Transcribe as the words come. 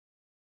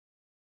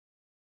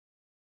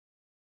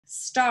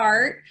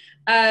start.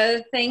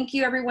 Thank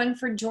you everyone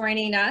for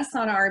joining us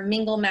on our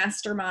Mingle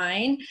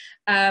Mastermind.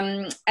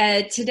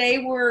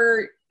 Today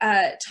we're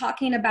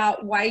talking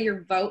about why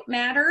your vote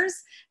matters.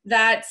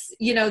 That's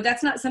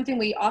not something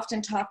we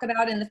often talk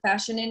about in the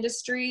fashion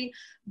industry,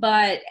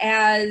 but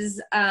as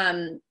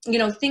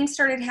things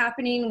started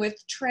happening with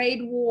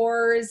trade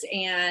wars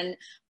and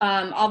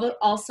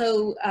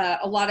also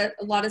a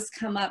lot has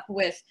come up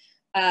with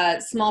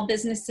small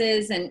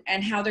businesses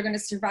and how they're going to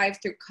survive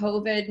through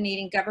COVID,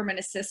 needing government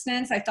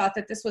assistance. I thought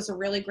that this was a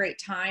really great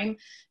time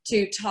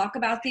to talk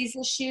about these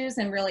issues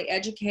and really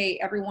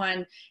educate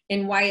everyone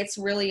in why it's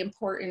really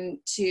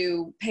important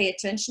to pay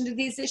attention to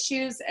these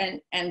issues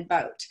and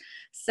vote.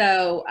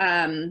 So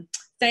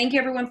thank you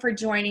everyone for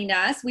joining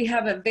us. We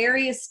have a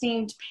very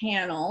esteemed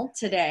panel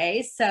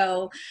today.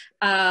 So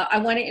I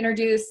want to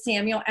introduce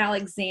Samuel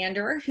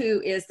Alexander,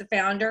 who is the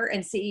founder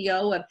and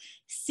CEO of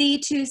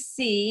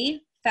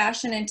C2C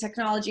Fashion and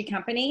Technology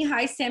Company.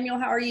 Hi, Samuel.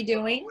 How are you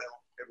doing? Well,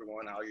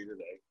 everyone, how are you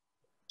today?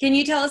 Can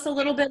you tell us a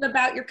little bit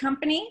about your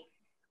company?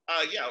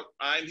 Yeah,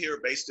 I'm here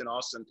based in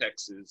Austin,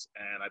 Texas,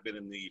 and I've been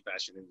in the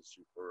fashion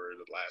industry for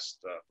the last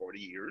 40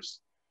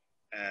 years.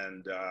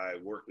 And I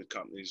work with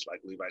companies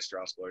like Levi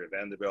Strauss, Gloria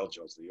Vanderbilt,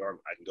 Jones New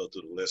York. I can go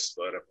through the list,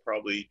 but I've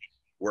probably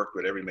worked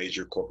with every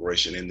major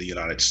corporation in the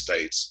United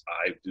States.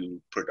 I do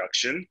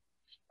production.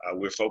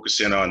 We're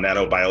focusing on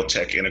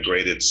nanobiotech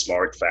integrated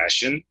smart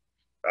fashion.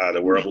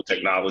 The wearable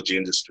technology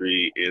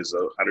industry is a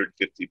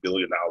 $150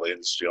 billion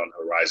industry on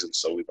the horizon,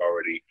 so we've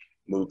already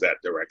moved that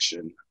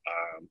direction.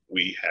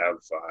 We have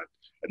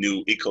a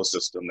new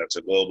ecosystem that's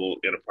a global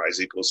enterprise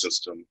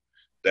ecosystem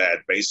that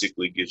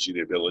basically gives you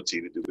the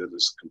ability to do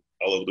business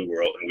all over the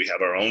world. And we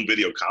have our own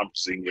video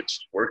conferencing, which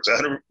works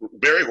out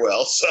very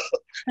well. So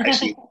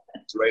actually,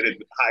 it's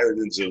rated higher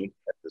than Zoom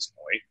at this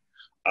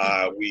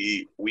point.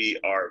 We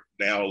are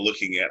now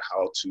looking at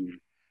how to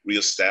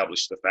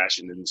reestablish the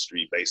fashion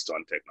industry based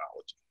on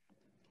technology.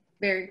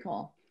 Very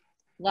cool.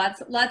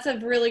 Lots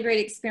of really great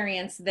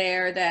experience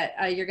there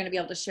that you're going to be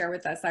able to share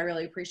with us. I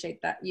really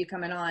appreciate that you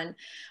coming on.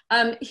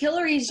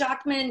 Hilary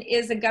Jochmans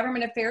is a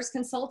government affairs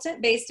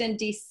consultant based in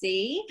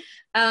DC,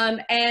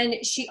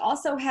 and she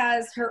also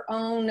has her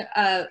own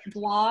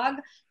blog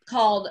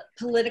called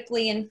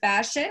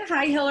PoliticallyInFashion.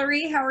 Hi,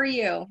 Hilary. How are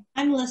you?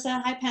 Hi,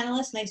 Melissa. Hi,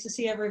 panelists. Nice to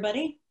see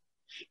everybody.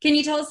 Can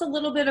you tell us a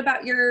little bit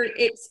about your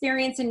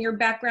experience and your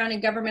background in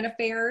government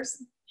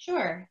affairs?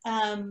 Sure.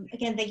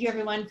 Again, thank you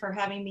everyone for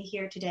having me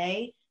here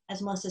today.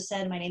 As Melissa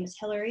said, my name is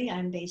Hilary.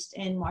 I'm based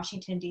in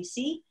Washington,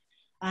 D.C.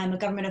 I'm a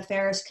government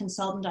affairs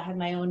consultant. I have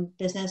my own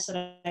business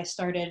that I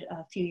started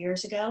a few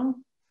years ago,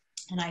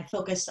 and I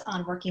focus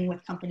on working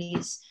with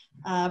companies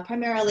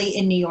primarily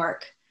in New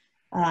York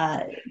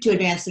to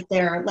advance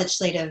their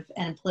legislative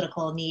and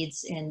political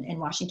needs in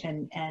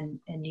Washington and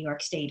in New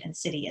York State and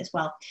City as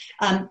well.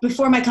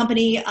 Before my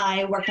company,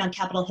 I worked on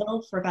Capitol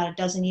Hill for about a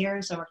dozen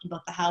years. I worked in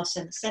both the House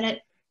and the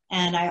Senate.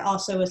 And I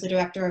also was the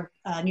director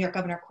of New York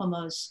Governor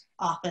Cuomo's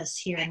office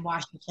here in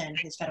Washington,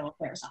 his federal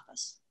affairs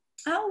office.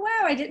 Oh,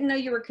 wow. I didn't know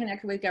you were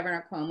connected with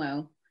Governor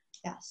Cuomo.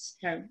 Yes.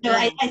 Okay. So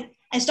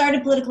I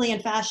started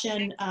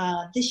Politically-in-Fashion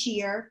this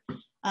year.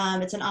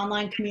 It's an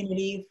online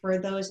community for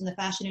those in the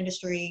fashion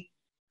industry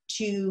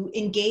to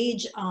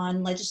engage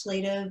on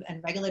legislative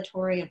and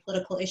regulatory and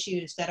political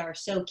issues that are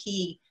so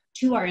key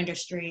to our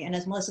industry. And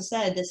as Melissa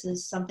said, this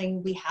is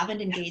something we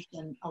haven't engaged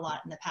in a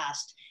lot in the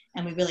past,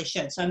 and we really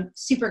should. So I'm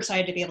super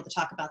excited to be able to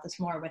talk about this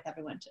more with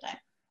everyone today.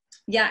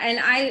 Yeah, and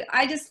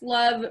I just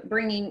love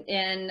bringing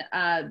in,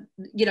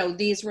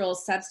 these real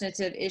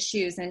substantive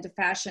issues into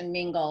Fashion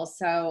Mingle.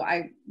 So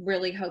I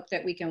really hope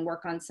that we can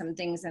work on some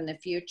things in the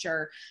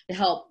future to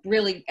help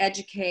really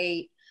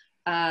educate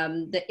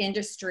the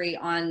industry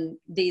on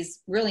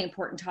these really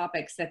important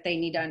topics that they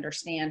need to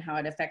understand how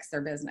it affects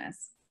their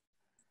business.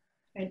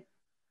 Right.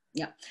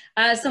 Yeah.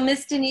 So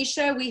Miss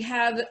Denisha, we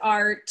have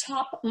our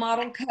top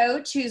model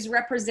coach who's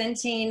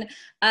representing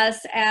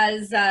us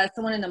as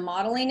someone in the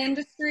modeling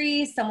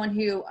industry, someone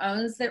who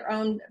owns their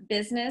own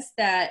business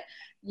that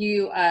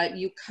you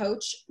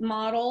coach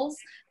models.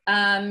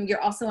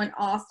 You're also an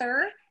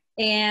author.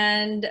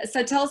 And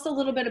so tell us a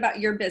little bit about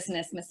your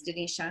business, Miss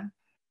Denisha.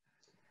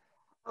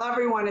 Hello,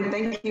 everyone, and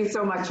thank you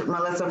so much,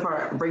 Melissa,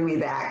 for bringing me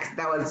back.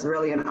 That was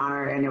really an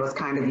honor, and it was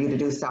kind of you to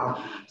do so.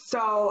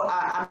 So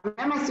I'm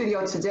in my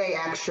studio today,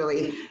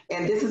 actually,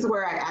 and this is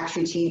where I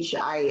actually teach.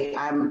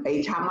 I'm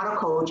a top model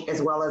coach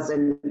as well as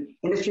an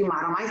industry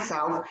model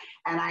myself,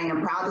 and I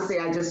am proud to say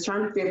I just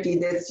turned 50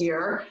 this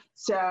year.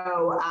 So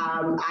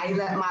I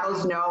let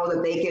models know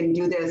that they can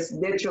do this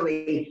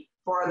literally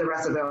for the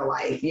rest of their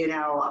life.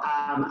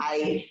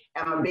 I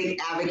am a big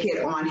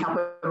advocate on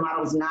helping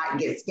models not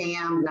get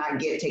scammed, not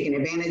get taken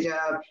advantage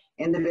of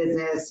in the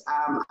business.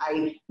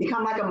 I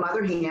become like a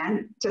mother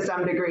hen to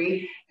some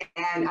degree,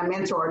 and a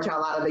mentor to a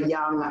lot of the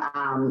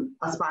young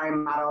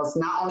aspiring models,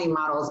 not only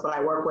models, but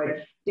I work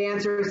with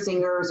dancers,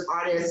 singers,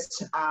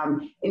 artists,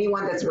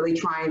 anyone that's really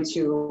trying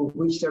to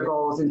reach their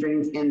goals and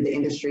dreams in the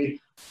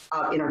industry.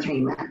 of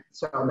entertainment.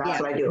 So that's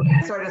what I do.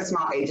 I started a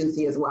small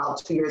agency as well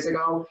 2 years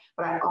ago,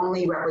 but I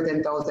only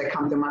represent those that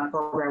come through my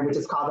program, which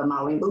is called the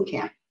Modeling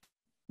Bootcamp.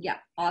 Yeah,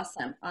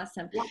 awesome,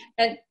 awesome. Yeah.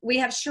 And we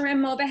have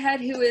Sharon Mobahed,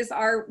 who is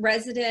our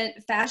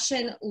resident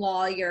fashion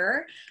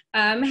lawyer.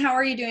 How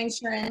are you doing,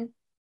 Sharon?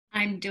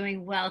 I'm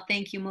doing well.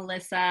 Thank you,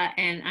 Melissa.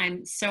 And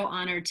I'm so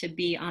honored to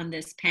be on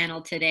this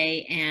panel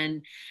today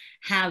and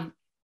have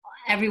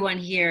everyone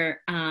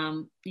here,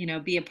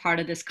 be a part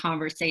of this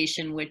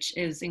conversation, which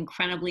is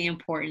incredibly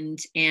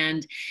important.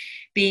 And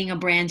being a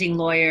branding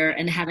lawyer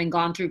and having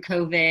gone through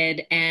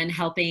COVID and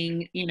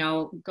helping,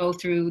 go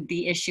through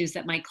the issues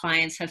that my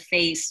clients have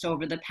faced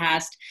over the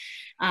past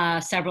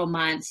several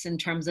months in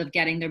terms of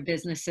getting their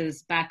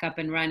businesses back up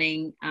and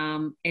running,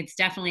 it's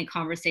definitely a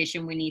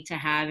conversation we need to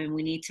have, and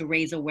we need to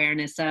raise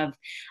awareness of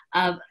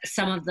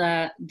some of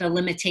the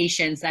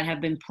limitations that have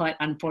been put,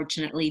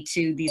 unfortunately,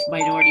 to these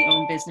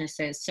minority-owned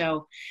businesses.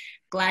 So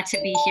glad to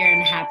be here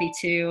and happy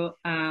to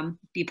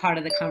be part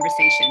of the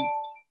conversation.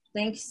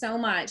 Thanks so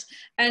much.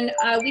 And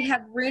we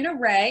have Runa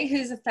Ray,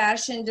 who's a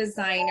fashion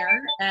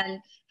designer, and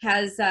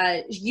has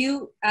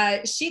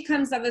she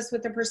comes of us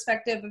with the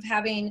perspective of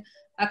having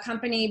a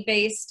company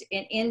based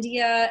in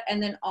India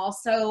and then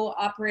also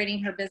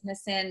operating her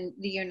business in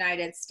the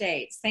United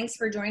States. Thanks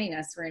for joining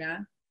us,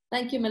 Runa.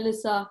 Thank you,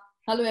 Melissa.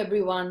 Hello,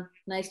 everyone.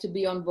 Nice to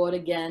be on board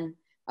again.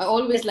 I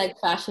always like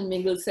fashion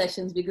mingle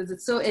sessions because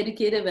it's so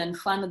educative and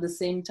fun at the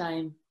same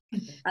time.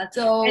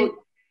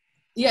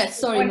 Yes,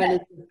 sorry,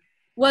 Melissa.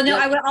 Well, no,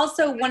 I would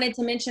also wanted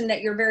to mention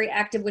that you're very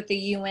active with the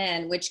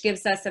UN, which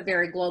gives us a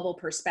very global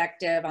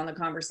perspective on the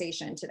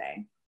conversation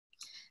today.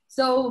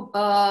 So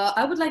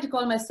I would like to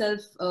call myself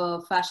a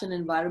fashion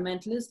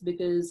environmentalist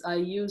because I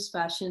use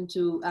fashion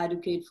to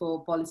advocate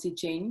for policy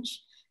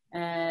change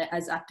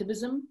as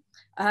activism.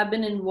 I have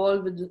been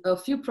involved with a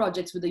few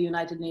projects with the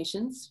United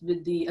Nations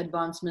with the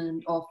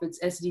advancement of its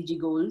SDG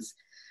goals.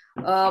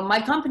 My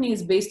company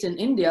is based in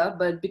India,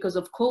 but because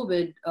of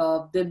COVID,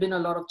 there have been a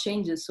lot of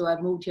changes. So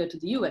I've moved here to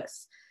the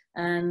US.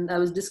 And I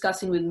was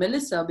discussing with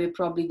Melissa, we're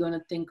probably going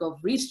to think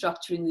of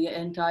restructuring the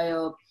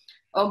entire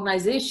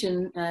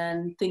organization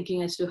and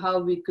thinking as to how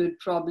we could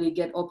probably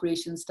get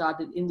operations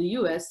started in the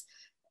US.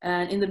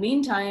 And in the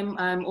meantime,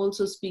 I'm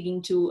also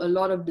speaking to a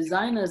lot of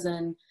designers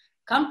and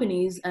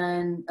companies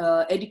and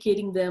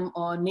educating them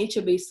on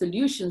nature-based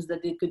solutions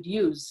that they could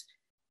use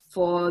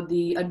for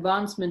the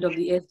advancement of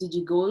the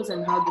SDG goals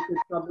and how they could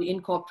probably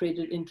incorporate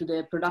it into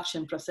their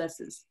production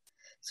processes.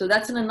 So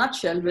that's in a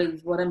nutshell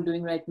with what I'm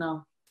doing right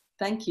now.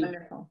 Thank you.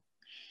 Wonderful.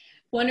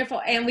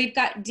 Wonderful. And we've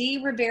got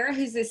Dee Rivera,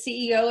 who's the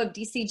CEO of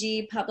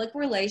DCG Public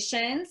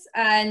Relations.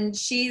 And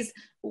she's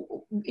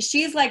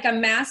like a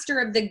master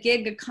of the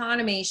gig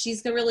economy.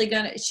 She's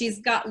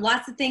got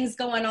lots of things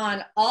going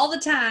on all the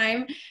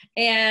time.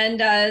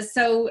 And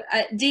so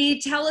Dee,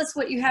 tell us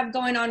what you have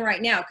going on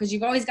right now, because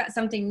you've always got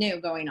something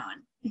new going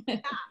on. Yeah,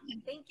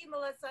 thank you,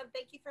 Melissa.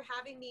 Thank you for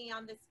having me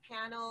on this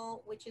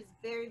panel, which is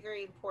very,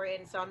 very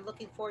important. So I'm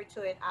looking forward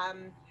to it.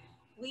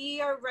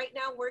 We are right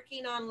now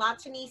working on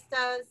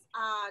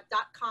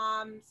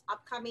Latinistas.com's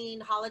upcoming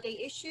holiday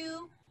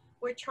issue.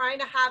 We're trying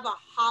to have a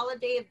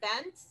holiday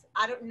event.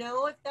 I don't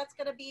know if that's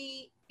going to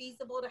be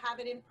feasible to have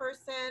it in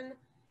person.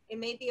 It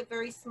may be a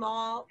very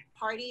small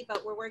party,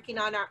 but we're working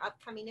on our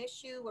upcoming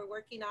issue. We're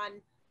working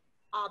on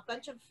a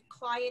bunch of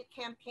client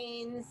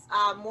campaigns,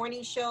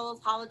 morning shows,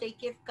 holiday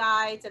gift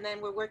guides, and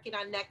then we're working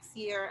on next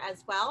year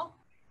as well.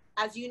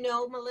 As you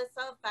know,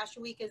 Melissa,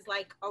 Fashion Week is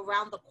like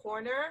around the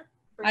corner.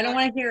 I don't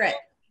want to hear it.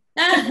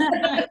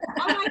 Like,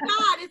 oh my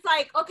God, it's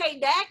like, okay,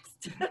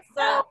 next.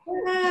 So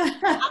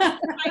I'm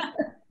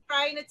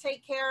trying to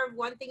take care of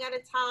one thing at a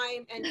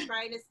time and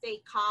trying to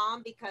stay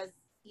calm because,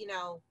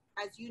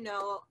 as you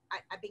know,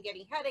 I've been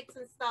getting headaches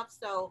and stuff.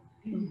 So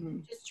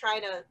just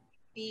trying to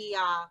be,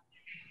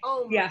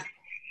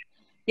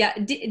 Yeah,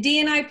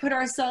 Dee and I put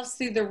ourselves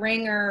through the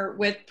ringer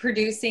with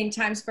producing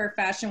Times Square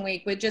Fashion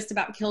Week, which just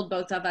about killed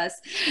both of us.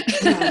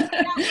 Yeah,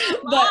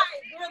 we're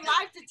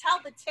live to tell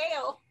the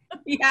tale.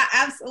 Yeah,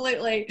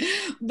 absolutely.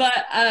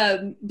 But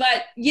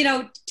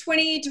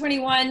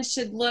 2021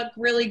 should look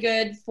really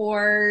good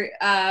for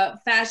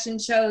fashion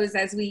shows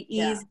as we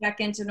ease back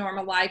into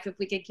normal life, if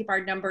we could keep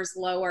our numbers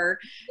lower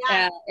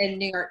in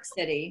New York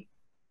City.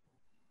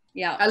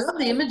 Yeah. I love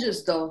the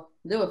images though.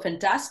 They were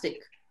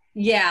fantastic.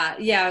 Yeah.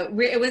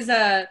 It was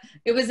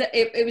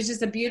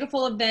just a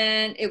beautiful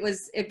event. It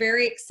was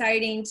very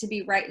exciting to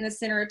be right in the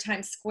center of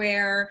Times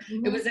Square.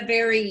 It was a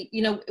very,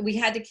 we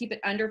had to keep it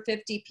under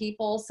 50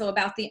 people. So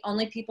about the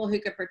only people who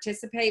could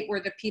participate were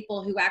the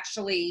people who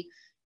actually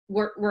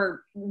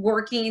were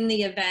working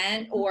the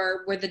event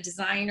or were the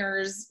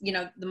designers,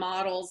 the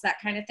models, that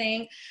kind of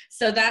thing.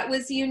 So that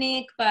was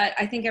unique, but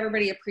I think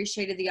everybody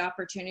appreciated the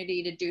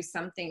opportunity to do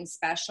something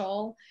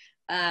special.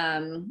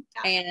 And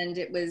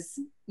it was,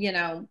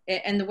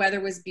 and the weather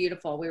was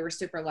beautiful. We were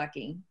super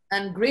lucky.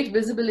 And great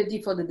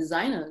visibility for the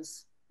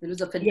designers. It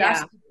was a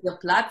fantastic the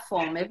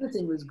platform.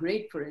 Everything was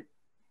great for it.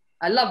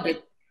 I loved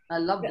it. I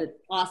loved it.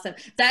 Awesome.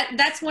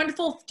 That's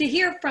wonderful to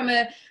hear from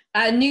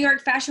a New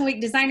York Fashion Week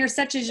designer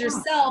such as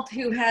yourself,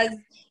 who has,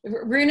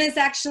 Runa's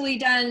actually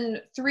done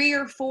 3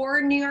 or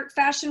 4 New York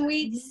Fashion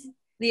Weeks,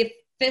 the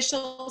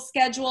official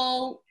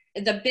schedule,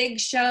 the big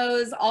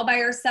shows, all by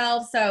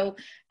herself. So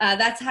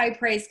that's high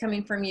praise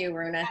coming from you,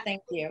 Runa.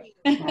 Thank you.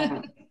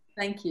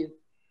 Thank you.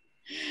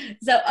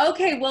 So,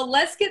 okay, well,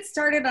 let's get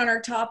started on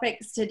our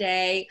topics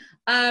today.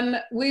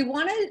 We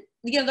want to,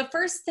 the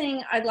first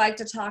thing I'd like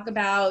to talk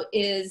about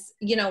is,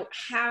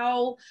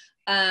 how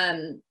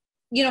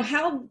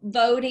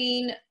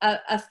voting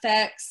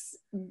affects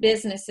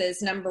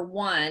businesses, number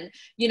one.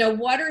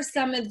 What are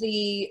some of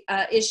the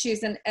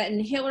issues, and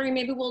Hilary,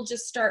 maybe we'll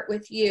just start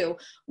with you.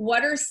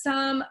 What are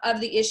some of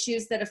the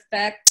issues that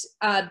affect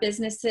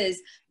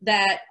businesses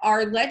that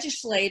our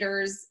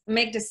legislators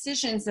make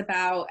decisions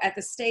about at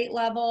the state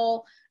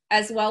level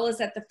as well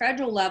as at the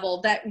federal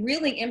level that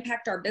really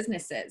impact our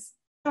businesses?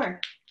 Sure.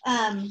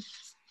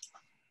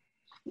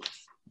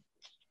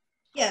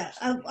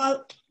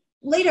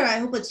 Later, I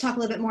hope let's talk a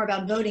little bit more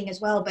about voting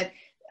as well, but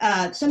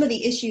some of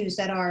the issues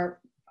that are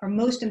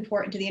most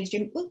important to the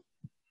industry. Oops,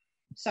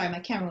 sorry, my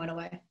camera went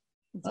away.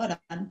 Hold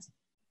on.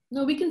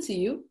 No, we can see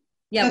you.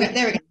 Yeah. Okay,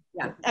 there we go.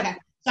 Yeah. Okay,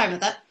 sorry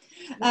about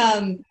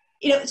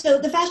that. So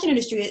the fashion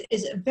industry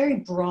is a very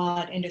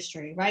broad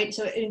industry, right?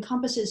 So it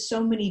encompasses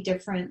so many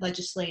different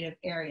legislative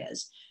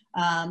areas.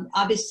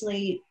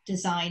 Obviously,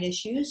 design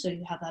issues, so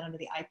you have that under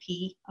the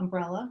IP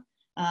umbrella,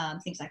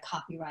 things like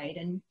copyright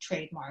and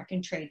trademark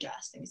and trade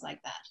dress, things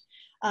like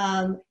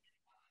that.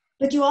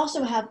 But you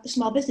also have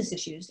small business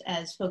issues,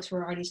 as folks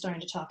were already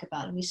starting to talk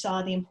about. And we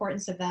saw the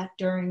importance of that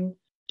during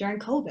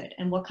COVID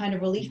and what kind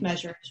of relief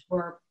measures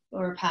were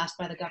passed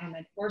by the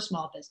government for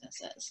small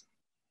businesses.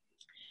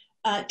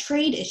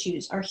 Trade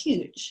issues are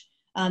huge.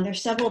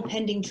 There's several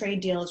pending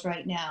trade deals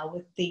right now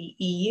with the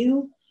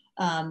EU,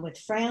 with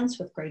France,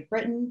 with Great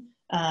Britain.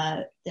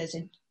 There's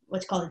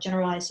what's called a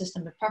generalized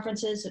system of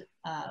preferences,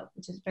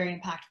 which is very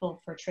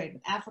impactful for trade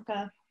with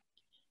Africa.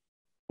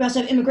 We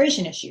also have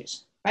immigration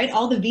issues, right?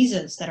 All the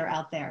visas that are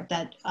out there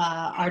that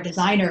our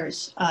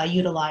designers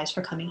utilize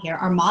for coming here,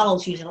 our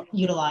models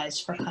utilize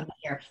for coming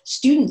here,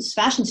 students,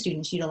 fashion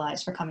students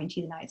utilize for coming to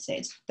the United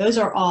States. Those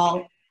are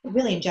all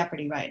really in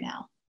jeopardy right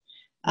now.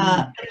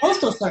 The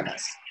Postal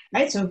Service,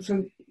 right? So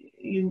for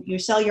you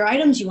sell your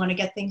items, you want to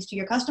get things to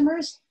your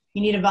customers,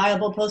 you need a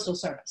viable Postal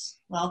Service.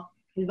 Well,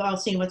 we've all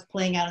seen what's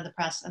playing out in the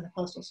press and the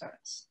Postal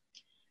Service.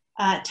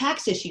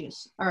 Tax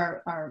issues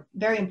are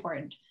very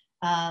important.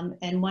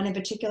 And one in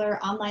particular,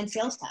 online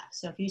sales tax.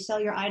 So if you sell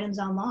your items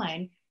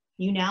online,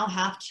 you now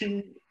have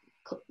to,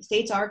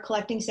 states are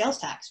collecting sales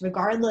tax,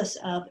 regardless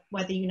of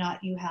whether or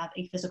not you have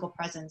a physical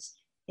presence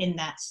in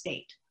that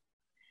state.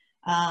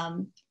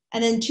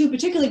 And then 2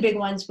 particularly big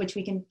ones, which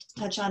we can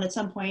touch on at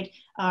some point,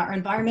 are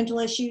environmental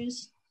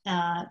issues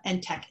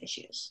and tech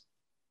issues.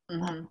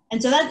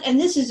 And so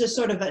this is just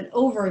sort of an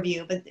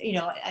overview, but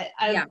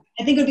I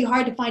think it would be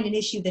hard to find an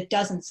issue that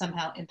doesn't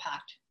somehow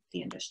impact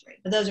the industry.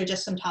 But those are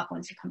just some top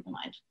ones that come to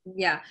mind.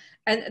 Yeah,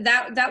 and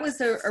that was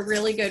a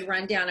really good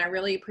rundown. I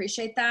really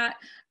appreciate that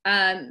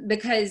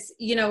because,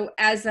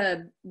 as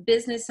a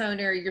business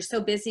owner, you're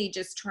so busy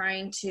just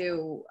trying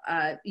to,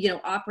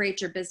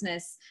 operate your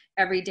business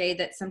every day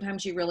that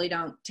sometimes you really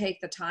don't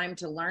take the time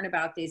to learn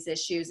about these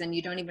issues, and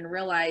you don't even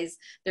realize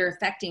they're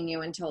affecting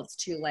you until it's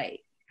too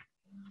late.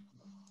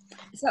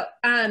 So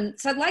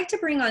I'd like to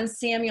bring on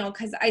Samuel,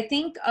 because I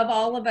think of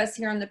all of us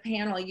here on the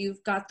panel,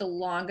 you've got the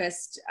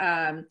longest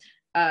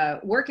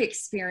work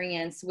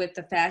experience with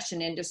the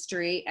fashion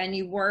industry, and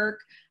you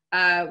work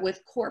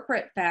with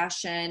corporate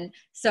fashion.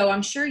 So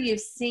I'm sure you've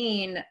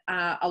seen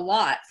a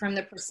lot from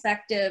the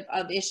perspective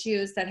of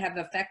issues that have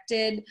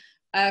affected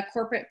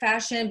corporate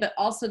fashion, but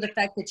also the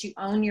fact that you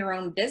own your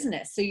own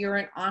business. So you're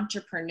an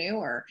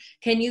entrepreneur.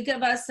 Can you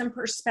give us some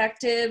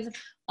perspective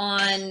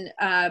on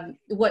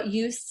what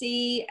you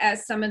see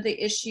as some of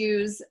the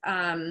issues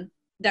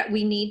that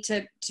we need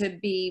to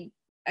be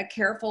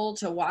careful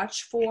to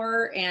watch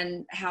for,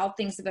 and how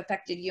things have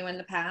affected you in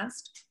the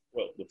past?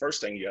 Well, the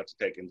first thing you have to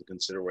take into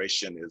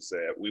consideration is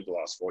that we've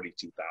lost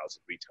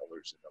 42,000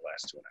 retailers in the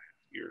last 2.5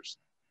 years.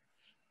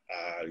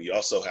 You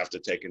also have to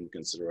take into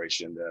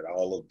consideration that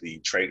all of the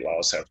trade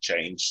laws have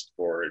changed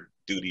for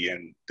duty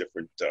and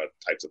different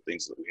types of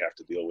things that we have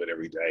to deal with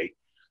every day.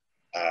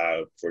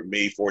 For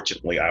me,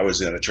 fortunately, I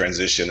was in a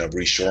transition of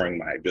reshoring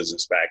my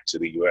business back to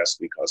the US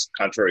because,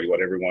 contrary to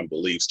what everyone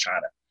believes,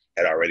 China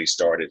had already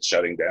started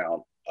shutting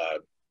down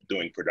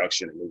doing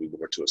production and moving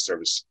over to a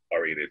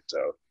service-oriented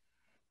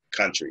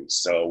country.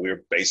 So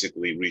we're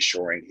basically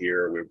reshoring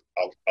here. We're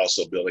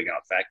also building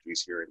out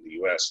factories here in the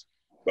US,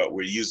 but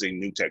we're using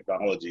new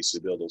technologies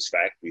to build those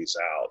factories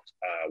out.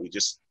 We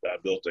just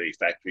built a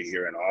factory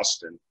here in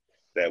Austin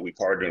that we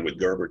partnered with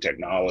Gerber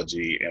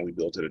Technology, and we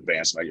built an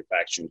advanced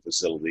manufacturing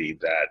facility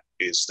that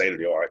is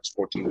state-of-the-art. It's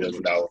a $14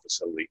 million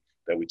facility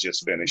that we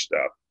just finished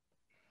up.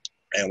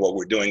 And what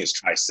we're doing is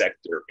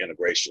tri-sector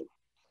integration.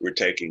 We're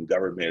taking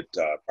government,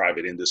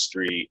 private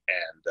industry,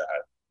 and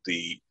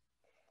the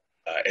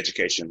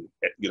education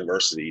at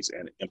universities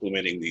and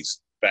implementing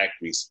these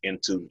factories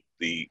into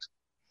the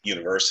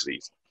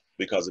universities,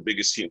 because the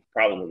biggest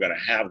problem we're going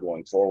to have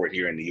going forward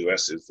here in the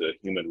US is the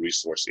human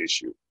resource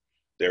issue.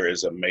 There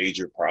is a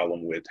major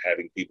problem with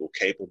having people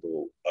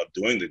capable of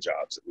doing the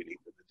jobs that we need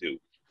them to do.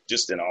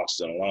 Just in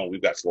Austin alone,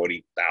 we've got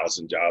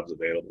 40,000 jobs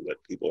available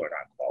that people are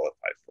not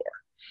qualified for.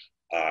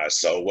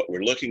 So what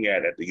we're looking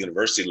at the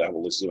university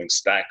level is doing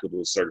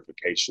stackable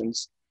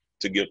certifications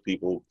to give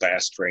people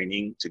fast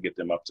training, to get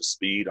them up to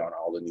speed on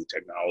all the new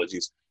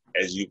technologies.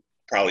 As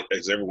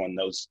everyone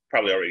knows,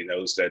 probably already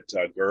knows that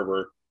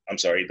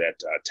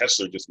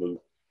Tesla just moved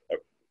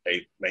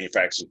a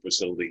manufacturing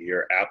facility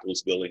here.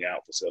 Apple's building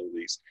out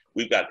facilities.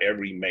 We've got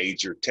every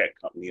major tech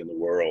company in the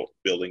world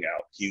building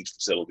out huge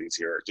facilities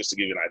here. Just to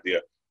give you an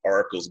idea,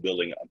 Oracle's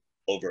building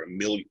over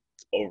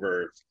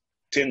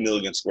 10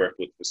 million square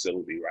foot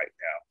facility right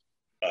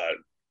now.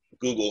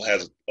 Google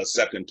has a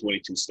second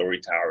 22-story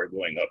tower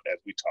going up as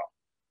we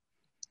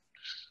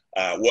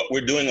talk. What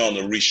we're doing on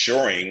the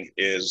reshoring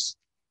is,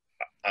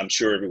 I'm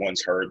sure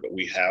everyone's heard, but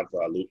we have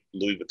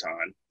Louis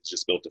Vuitton has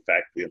just built a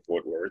factory in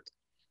Fort Worth.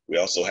 We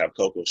also have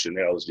Coco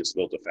Chanel has just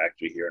built a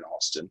factory here in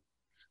Austin.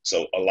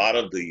 So a lot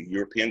of the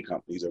European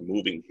companies are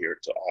moving here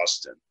to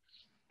Austin.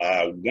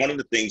 One of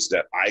the things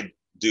that I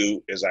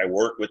do is I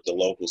work with the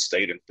local,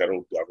 state, and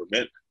federal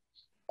government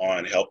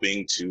on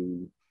helping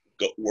to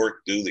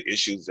work through the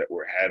issues that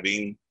we're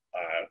having.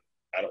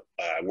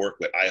 I work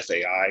with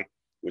IFAI,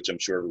 which I'm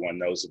sure everyone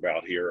knows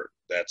about here.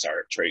 That's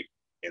our trade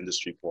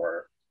industry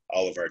for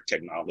all of our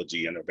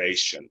technology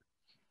innovation.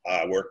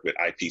 I work with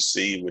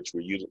IPC, which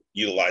we're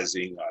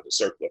utilizing the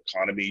circular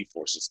economy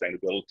for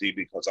sustainability,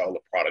 because all the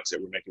products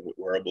that we're making with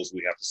wearables,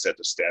 we have to set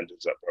the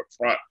standards up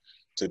front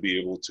to be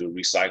able to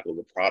recycle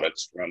the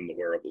products from the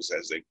wearables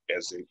as they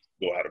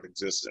go out of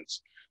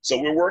existence. So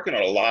we're working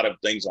on a lot of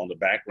things on the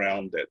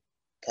background that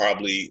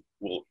probably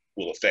will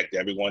affect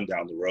everyone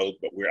down the road,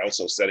 but we're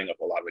also setting up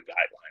a lot of the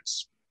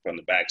guidelines from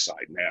the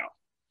backside now,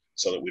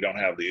 so that we don't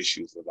have the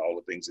issues with all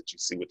the things that you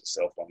see with the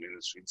cell phone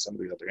industry and some of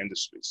the other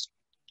industries.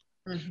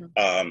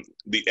 Mm-hmm.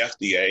 The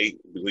FDA,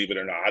 believe it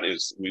or not,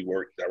 we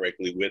work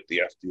directly with the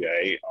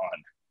FDA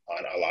on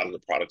a lot of the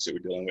products that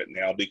we're dealing with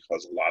now,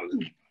 because a lot of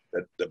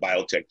the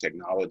biotech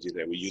technology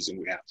that we're using,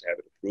 we have to have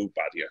it approved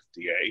by the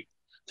FDA.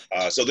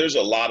 So there's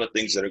a lot of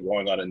things that are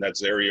going on in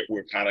that area.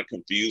 We're kind of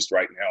confused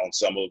right now on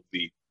some of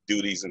the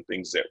duties and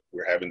things that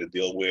we're having to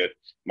deal with.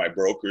 My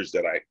brokers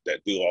that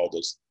do all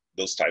those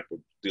type of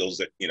deals,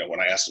 that, when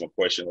I ask them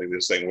a question,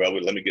 they're saying, well,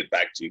 let me get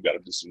back to you, got to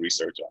do some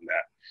research on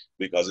that,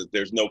 because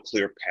there's no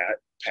clear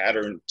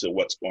pattern to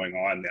what's going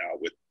on now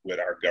with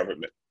our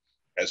government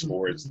as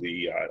far as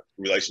the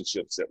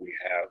relationships that we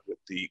have with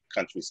the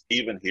countries,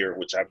 even here,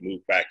 which I've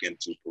moved back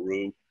into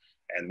Peru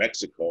and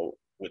Mexico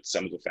with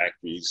some of the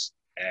factories,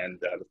 and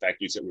the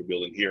factories that we're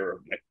building here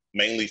are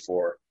mainly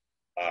for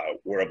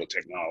wearable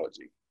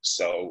technology.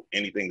 So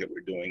anything that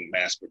we're doing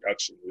mass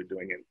production, we're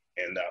doing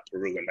in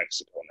Peru and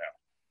Mexico now.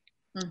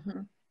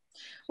 Mm-hmm.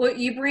 Well,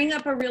 you bring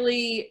up a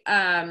really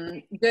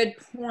good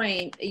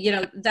point.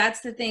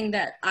 That's the thing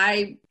that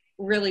I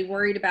really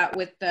worried about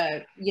with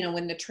the,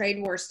 when the trade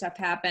war stuff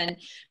happened,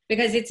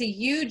 because it's a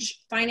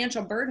huge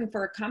financial burden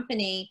for a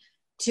company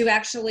to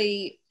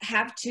actually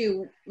have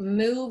to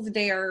move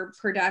their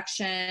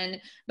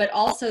production, but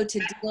also to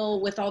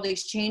deal with all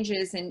these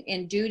changes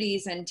in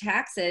duties and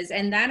taxes.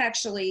 And that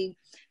actually,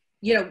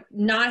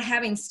 not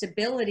having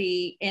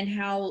stability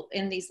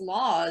in these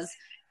laws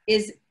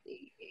is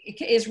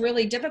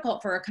really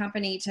difficult for a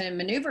company to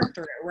maneuver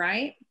through,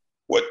 right?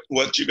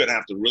 What you're going to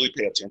have to really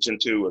pay attention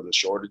to are the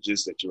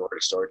shortages that you're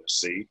already starting to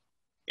see.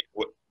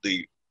 What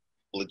the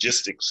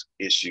logistics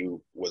issue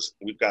was,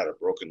 we've got a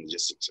broken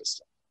logistics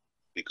system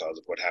because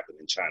of what happened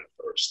in China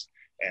first.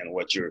 And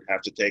what you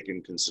have to take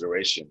in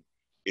consideration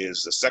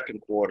is the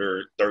second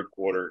quarter,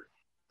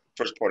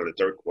 first part of the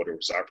third quarter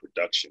was our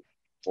production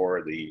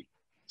for the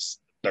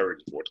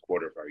third and fourth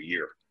quarter of our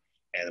year.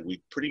 And we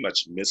pretty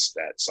much missed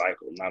that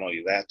cycle. Not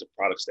only that, the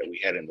products that we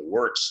had in the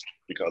works,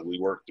 because we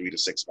worked 3 to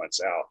 6 months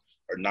out,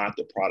 are not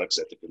the products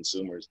that the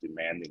consumer is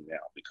demanding now,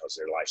 because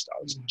their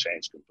lifestyles have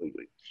changed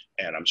completely.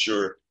 And I'm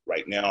sure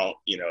right now,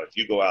 if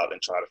you go out and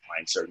try to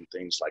find certain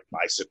things like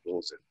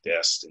bicycles and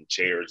desks and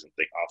chairs and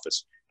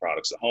office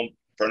products, the home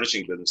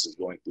furnishing business is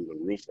going through the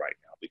roof right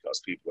now, because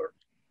people are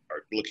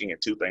looking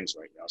at two things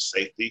right now: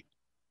 safety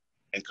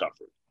and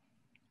comfort.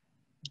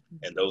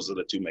 And those are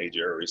the two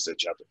major areas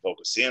that you have to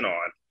focus in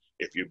on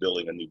if you're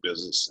building a new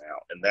business now.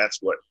 And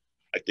that's what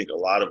I think a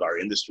lot of our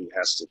industry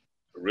has to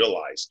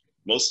realize.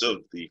 Most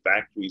of the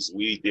factories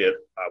we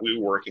were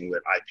working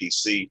with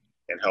IPC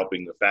and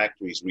helping the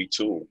factories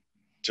retool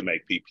to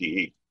make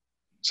PPE.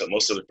 So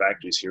most of the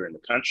factories here in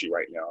the country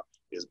right now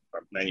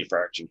are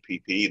manufacturing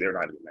PPE. They're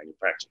not even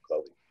manufacturing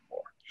clothing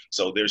anymore.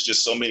 So there's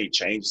just so many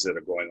changes that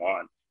are going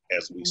on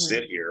as we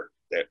sit here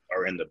that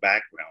are in the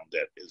background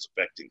that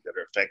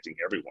are affecting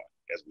everyone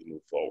as we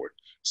move forward.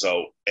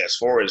 So as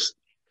far as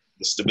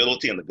the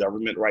stability in the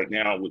government right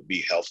now would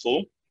be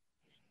helpful.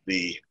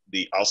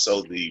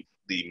 Also the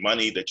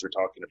money that you're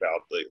talking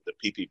about, the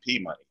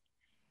PPP money.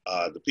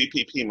 The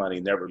PPP money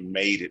never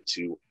made it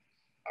to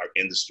our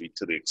industry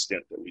to the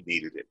extent that we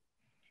needed it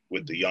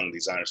with the young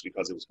designers,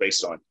 because it was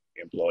based on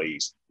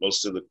employees.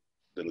 Most of the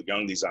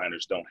young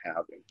designers don't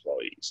have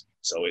employees.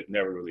 So it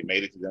never really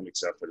made it to them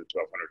except for the $1,200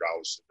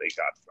 that they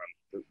got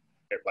from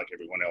like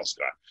everyone else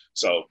got.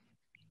 So,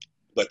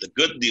 but the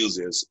good news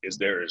is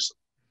there is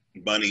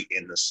money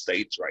in the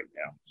states right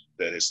now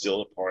that is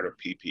still a part of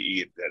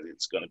PPE, that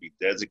it's going to be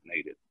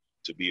designated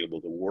to be able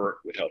to work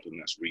with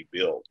helping us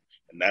rebuild.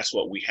 And that's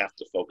what we have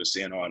to focus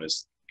in on,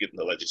 is getting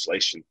the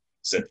legislation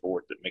set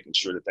forth, that making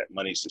sure that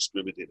money is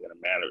distributed in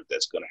a manner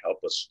that's going to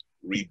help us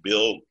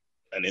rebuild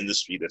an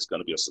industry that's going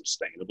to be a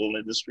sustainable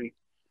industry.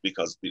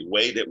 Because the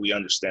way that we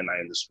understand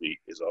our industry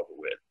is over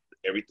with.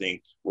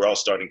 Everything, we're all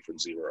starting from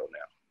zero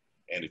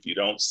now. And if you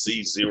don't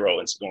see zero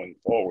and it's going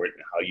forward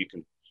and how you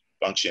can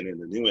function in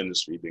the new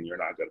industry, then you're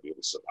not going to be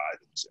able to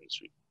survive in this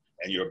industry.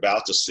 And you're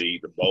about to see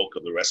the bulk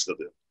of the rest of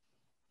the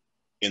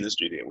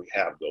industry that we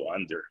have go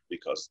under,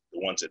 because the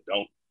ones that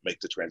don't make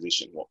the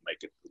transition won't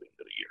make it to the end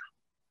of the year.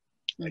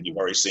 Mm-hmm. And you've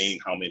already seen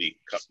how many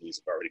companies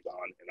have already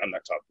gone. And I'm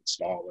not talking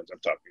small ones, I'm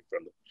talking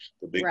from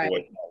the big right.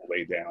 boys all the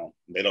way down.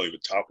 And they don't even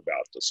talk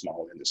about the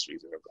small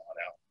industries that have gone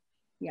out.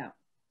 Yeah.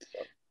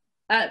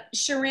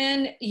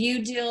 Sharon,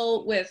 you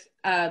deal with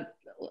a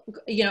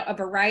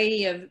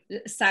variety of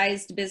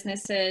sized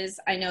businesses.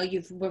 I know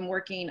you've been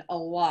working a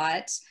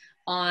lot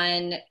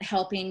on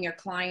helping your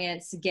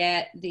clients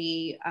get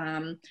the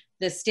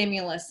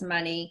stimulus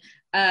money.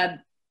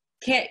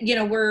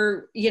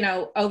 We're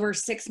over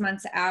 6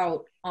 months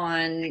out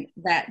on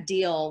that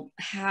deal.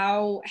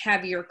 How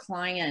have your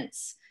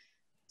clients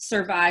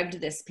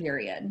survived this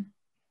period?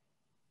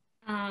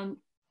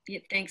 Yeah,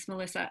 thanks,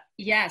 Melissa.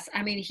 Yes,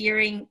 I mean,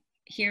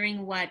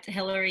 hearing what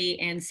Hilary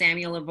and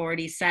Samuel have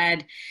already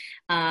said,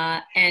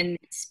 and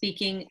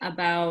speaking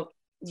about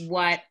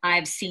what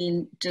I've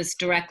seen just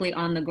directly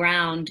on the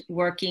ground,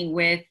 working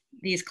with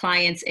these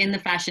clients in the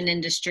fashion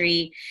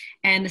industry,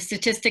 and the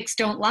statistics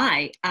don't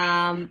lie.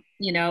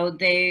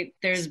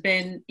 There's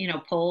been,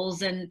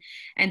 polls and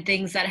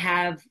things that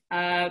have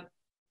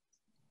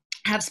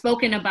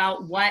spoken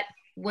about what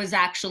was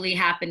actually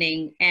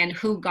happening and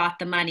who got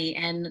the money,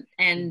 and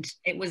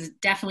it was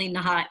definitely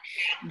not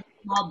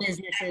small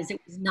businesses. It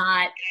was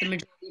not the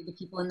majority of the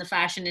people in the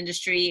fashion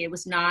industry. It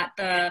was not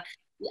the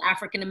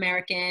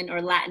African-American or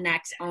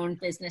Latinx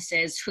owned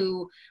businesses,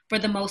 who for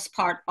the most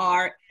part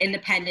are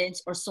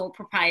independents or sole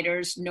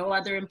proprietors, no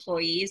other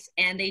employees,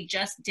 and they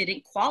just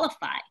didn't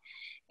qualify.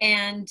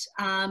 And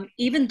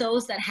even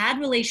those that had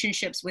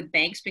relationships with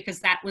banks, because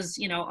that was,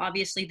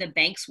 obviously the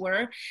banks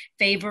were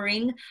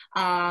favoring,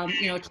 trying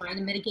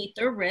to mitigate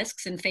their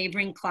risks and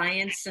favoring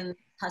clients and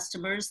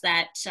customers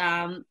that,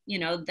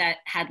 that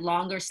had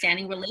longer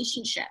standing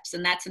relationships.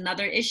 And that's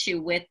another issue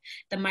with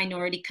the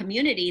minority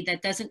community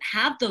that doesn't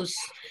have those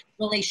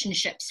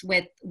relationships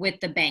with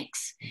the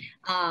banks.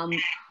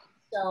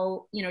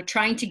 So,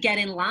 trying to get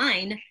in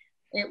line,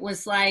 it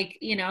was like,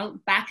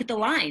 back at the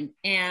line,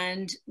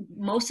 and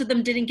most of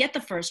them didn't get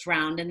the first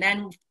round. And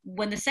then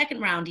when the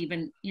second round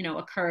even,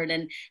 occurred,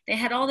 and they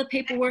had all the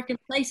paperwork in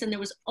place, and there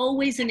was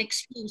always an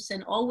excuse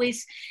and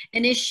always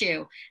an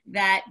issue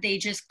that they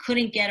just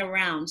couldn't get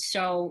around.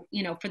 So,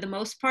 for the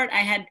most part,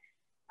 I had,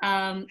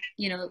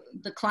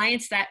 the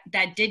clients that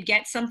did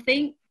get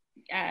something,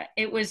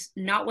 it was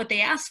not what they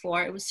asked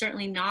for. It was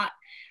certainly not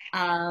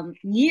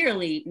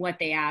nearly what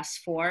they asked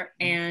for.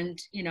 And,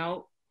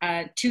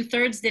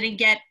 2/3 didn't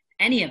get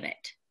any of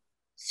it.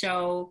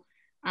 So,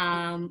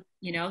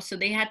 so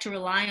they had to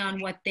rely on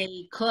what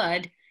they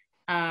could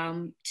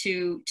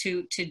to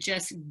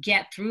just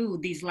get through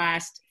these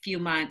last few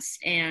months.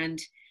 And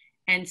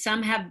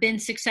some have been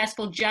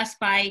successful just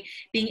by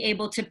being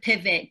able to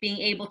pivot, being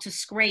able to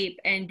scrape,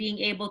 and being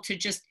able to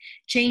just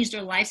change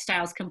their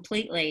lifestyles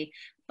completely.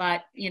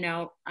 But,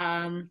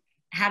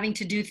 having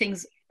to do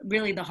things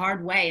really the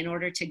hard way in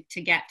order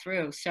to get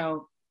through.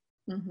 So,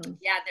 mm-hmm.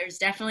 Yeah, there's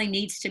definitely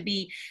needs to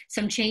be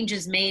some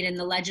changes made in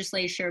the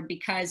legislature,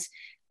 because,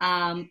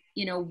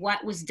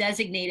 what was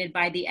designated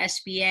by the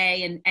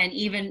SBA and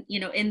even,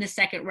 in the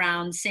second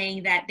round,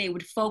 saying that they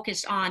would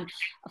focus on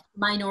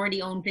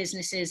minority-owned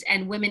businesses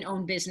and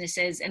women-owned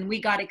businesses. And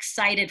we got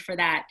excited for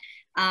that.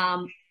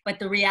 But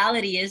the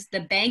reality is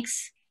the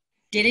banks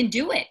didn't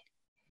do it.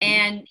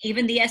 And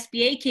even the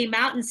SBA came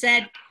out and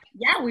said,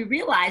 yeah, we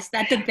realized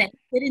that the banks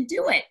didn't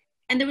do it.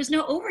 And there was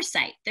no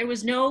oversight. There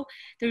was no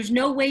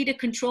way to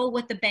control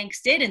what the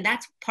banks did. And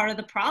that's part of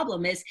the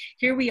problem, is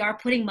here we are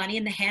putting money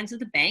in the hands of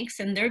the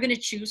banks, and they're going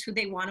to choose who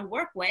they want to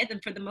work with.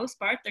 And for the most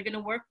part, they're going to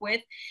work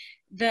with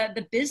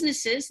the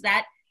businesses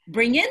that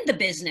bring in the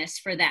business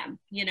for them,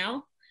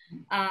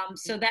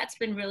 So that's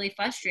been really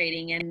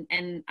frustrating.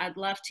 And I'd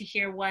love to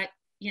hear what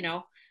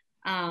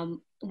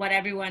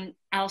everyone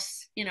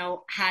else,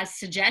 has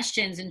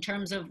suggestions in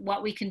terms of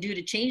what we can do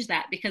to change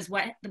that. Because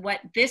what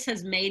this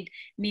has made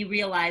me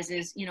realize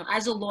is,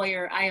 as a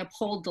lawyer, I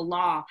uphold the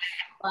law,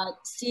 but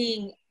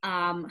seeing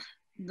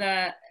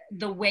the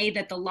way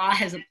that the law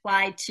has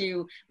applied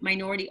to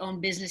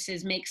minority-owned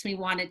businesses makes me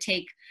want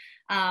to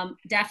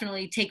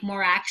definitely take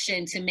more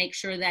action to make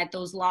sure that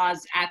those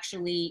laws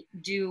actually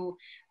do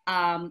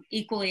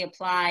equally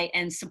apply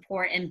and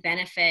support and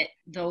benefit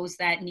those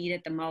that need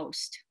it the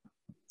most.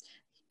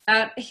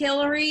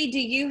 Hilary, do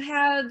you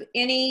have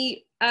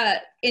anything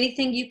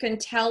you can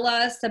tell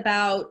us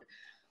about,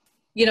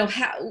 you know,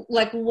 how,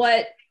 like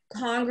what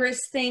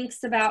Congress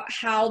thinks about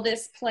how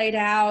this played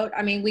out?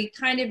 I mean, we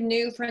kind of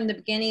knew from the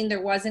beginning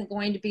there wasn't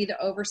going to be the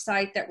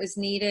oversight that was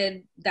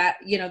needed, that,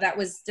 you know, that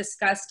was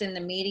discussed in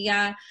the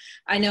media.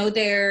 I know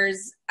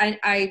there's,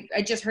 I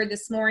just heard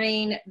this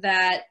morning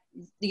that,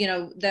 you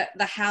know,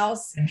 the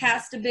House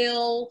passed a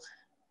bill,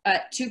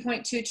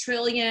 2.2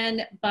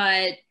 trillion,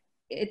 but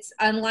it's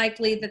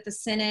unlikely that the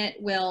Senate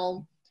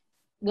will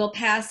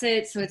pass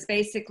it. So it's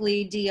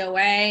basically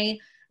DOA.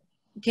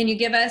 Can you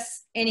give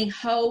us any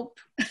hope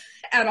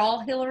at all,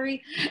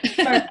 Hilary?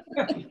 Well,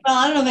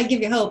 I don't know if I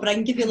give you hope, but I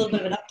can give you a little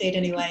bit of an update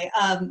anyway.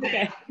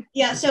 Okay.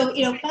 Yeah, so,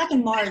 you know, back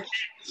in March,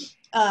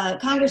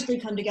 Congress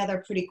did come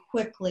together pretty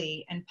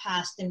quickly and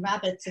passed in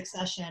rapid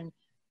succession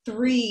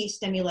 3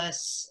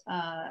 stimulus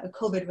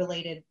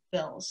COVID-related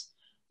bills.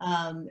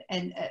 And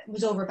it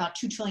was over about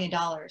 $2 trillion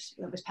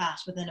that was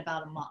passed within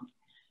about a month.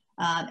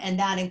 And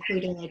that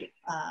included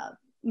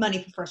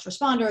money for first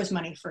responders,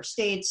 money for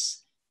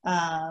states,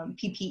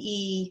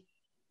 PPE,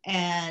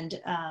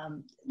 and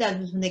that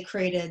was when they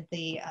created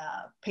the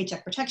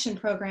Paycheck Protection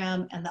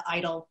Program and the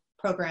EIDL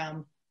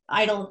program,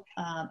 EIDL,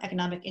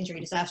 Economic Injury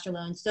Disaster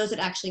Loans. Those had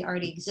actually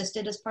already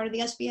existed as part of the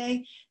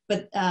SBA,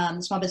 but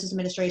the Small Business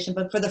Administration.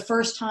 But for the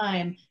first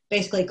time,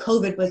 basically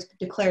COVID was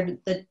declared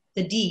the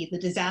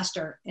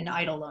disaster in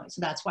EIDL loans.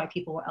 So that's why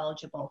people were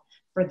eligible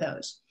for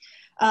those.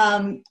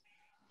 And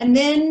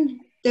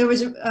then there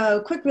was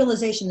a quick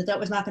realization that that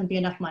was not going to be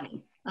enough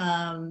money.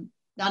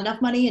 Not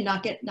enough money and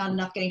not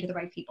enough getting to the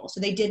right people. So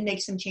they did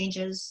make some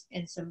changes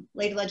in some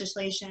later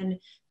legislation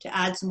to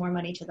add some more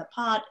money to the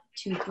pot,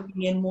 to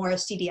bring in more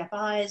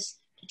CDFIs,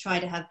 to try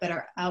to have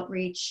better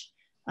outreach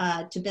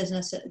to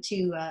business,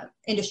 to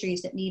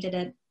industries that needed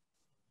it.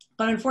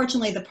 But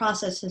unfortunately, the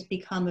process has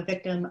become a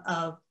victim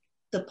of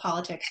the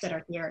politics that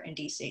are here in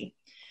DC.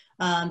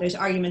 There's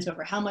arguments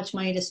over how much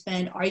money to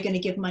spend. Are you going to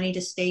give money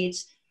to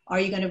states? Are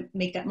you going to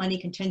make that money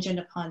contingent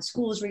upon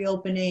schools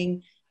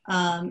reopening?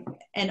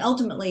 And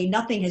ultimately,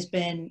 nothing has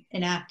been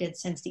enacted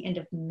since the end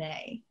of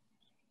May.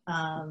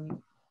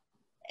 And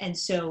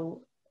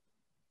so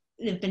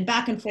they've been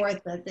back and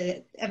forth. But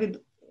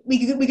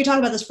we could talk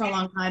about this for a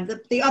long time.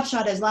 The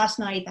upshot is last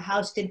night, the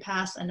House did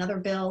pass another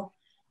bill.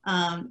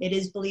 It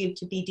is believed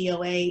to be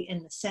DOA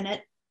in the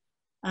Senate.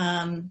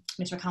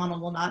 Mitch McConnell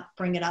will not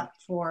bring it up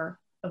for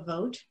a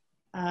vote.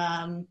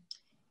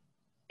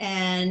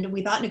 And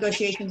we thought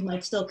negotiations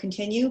might still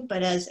continue,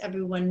 but as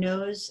everyone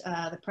knows,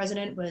 the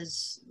president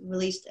was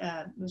released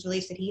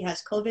that he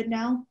has COVID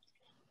now.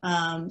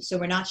 So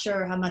we're not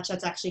sure how much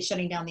that's actually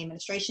shutting down the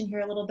administration here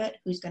a little bit,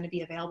 who's going to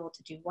be available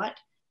to do what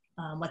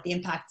the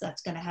impact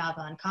that's going to have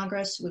on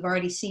Congress. We've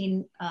already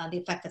seen the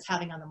effect that's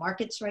having on the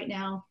markets right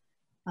now.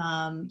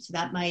 So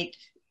that might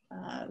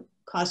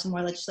cause some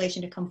more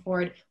legislation to come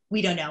forward.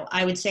 We don't know.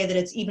 I would say that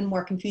it's even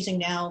more confusing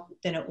now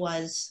than it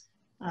was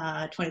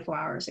 24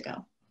 hours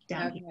ago.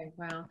 Okay,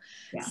 wow.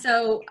 Yeah.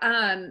 So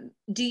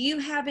do you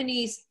have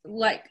any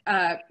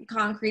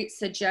concrete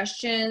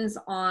suggestions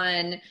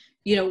on,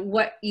 you know,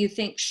 what you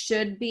think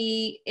should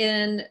be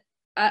in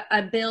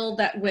a bill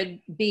that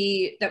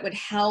would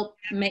help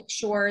make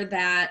sure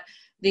that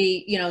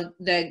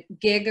the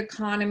gig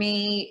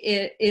economy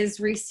is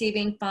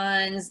receiving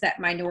funds, that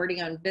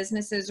minority-owned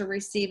businesses are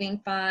receiving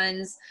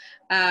funds?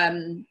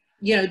 Do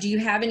you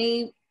have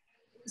any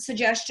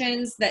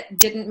suggestions that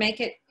didn't make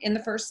it in the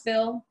first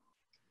bill?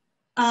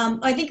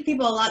 I think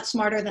people a lot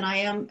smarter than I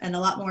am and a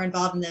lot more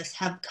involved in this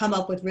have come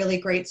up with really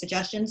great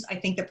suggestions. I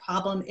think the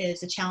problem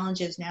is the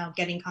challenge is now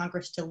getting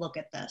Congress to look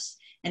at this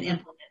and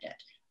implement it.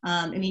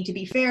 I mean, to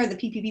be fair, the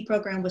PPP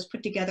program was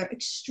put together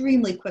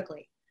extremely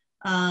quickly.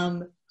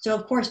 So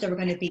of course there were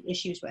going to be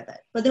issues with it.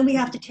 But then we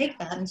have to take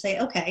that and say,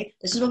 okay,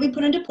 this is what we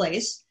put into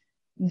place.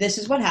 This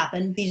is what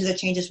happened. These are the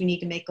changes we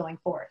need to make going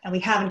forward. And we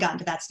haven't gotten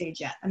to that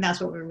stage yet. And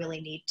that's what we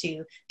really need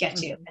to get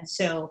to. And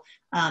so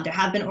there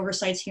have been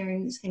oversight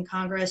hearings in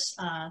Congress.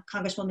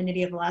 Congresswoman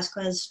Nydia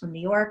Velázquez from New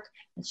York,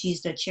 and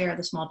she's the chair of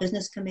the Small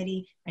Business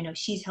Committee. I know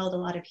she's held a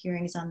lot of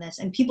hearings on this.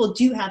 And people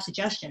do have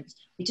suggestions.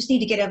 We just need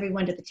to get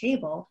everyone to the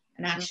table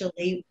and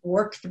actually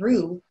work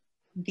through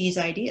these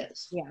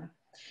ideas. Yeah.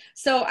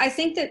 So I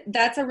think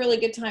that's a really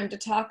good time to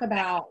talk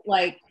about,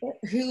 like,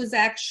 who's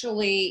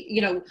actually,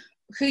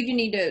 who you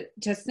need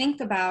to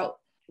think about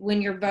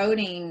when you're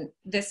voting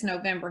this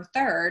November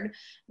 3rd,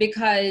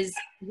 because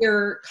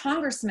your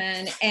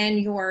congressman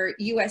and your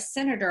U.S.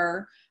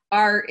 senator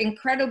are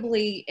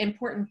incredibly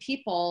important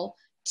people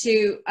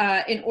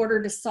in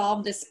order to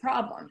solve this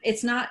problem.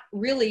 It's not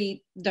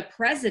really the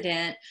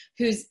president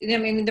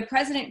the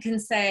president can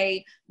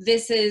say,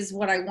 this is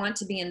what I want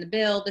to be in the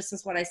bill, this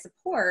is what I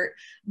support,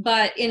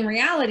 but in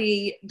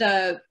reality,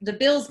 the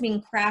bill's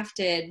being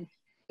crafted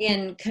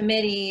in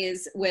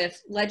committees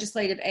with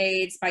legislative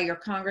aides by your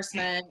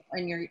congressman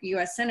and your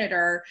U.S.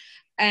 senator.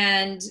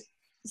 And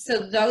so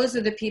those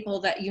are the people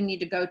that you need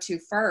to go to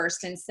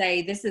first and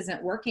say, this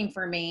isn't working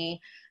for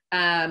me,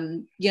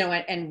 you know,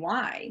 and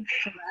why,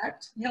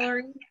 correct,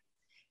 Hilary?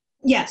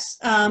 Yes,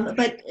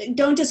 but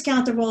don't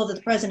discount the role that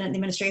the president and the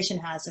administration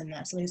has in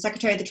this. I mean, the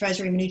Secretary of the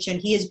Treasury, Mnuchin,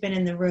 he has been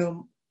in the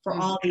room for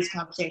all of these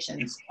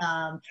conversations.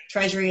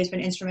 Treasury has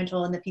been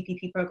instrumental in the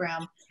PPP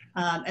program,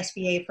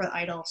 SBA for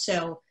IDLE.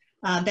 So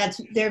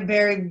they're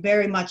very,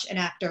 very much an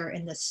actor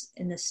in this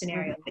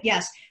scenario. But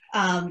yes,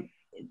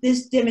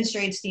 this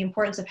demonstrates the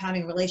importance of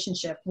having a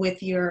relationship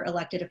with your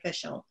elected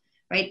official,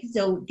 right?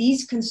 So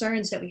these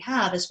concerns that we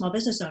have as small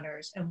business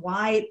owners and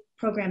why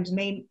programs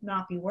may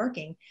not be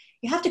working,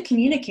 you have to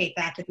communicate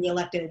that to the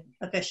elected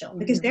official,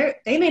 because they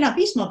may not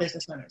be small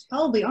business owners,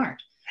 probably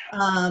aren't.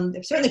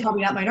 They're certainly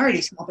probably not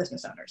minority small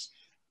business owners.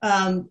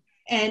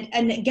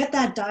 And get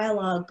that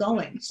dialogue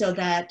going so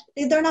that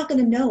they're not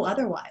going to know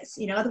otherwise.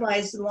 You know,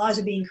 otherwise the laws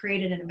are being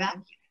created in a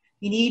vacuum.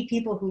 You need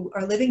people who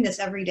are living this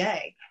every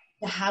day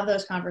to have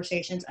those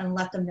conversations and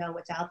let them know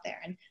what's out there.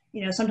 And,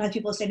 you know, sometimes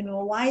people say to me,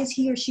 well, why is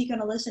he or she going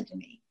to listen to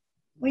me?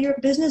 Well, you're a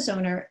business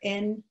owner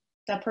in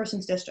that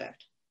person's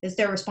district. It's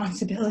their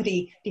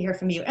responsibility to hear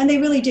from you. And they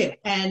really do.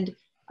 And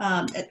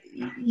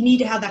you need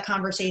to have that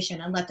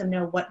conversation and let them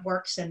know what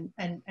works and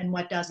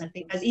what doesn't,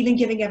 because even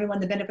giving everyone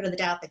the benefit of the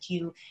doubt that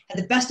you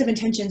have the best of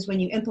intentions when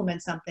you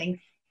implement something,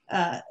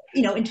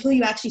 you know, until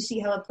you actually see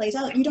how it plays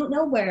out, you don't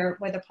know where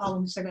the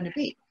problems are going to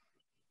be.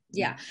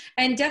 Yeah,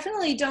 and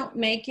definitely don't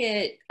make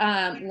it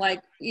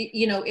like,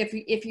 you know,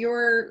 if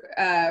your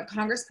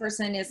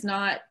congressperson is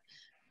not,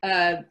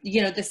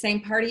 you know, the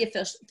same party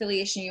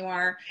affiliation you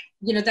are,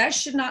 you know, that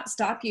should not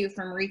stop you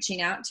from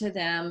reaching out to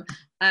them.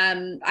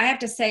 I have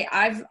to say,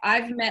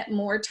 I've met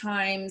more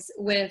times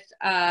with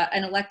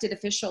an elected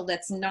official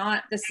that's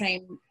not the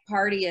same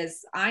party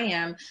as I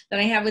am than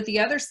I have with the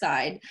other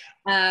side.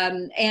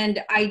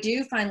 And I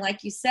do find,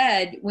 like you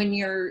said, when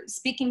you're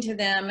speaking to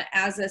them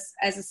as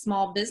a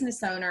small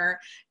business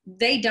owner,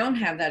 they don't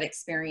have that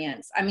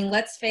experience. I mean,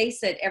 let's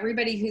face it,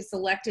 everybody who's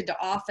elected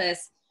to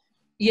office,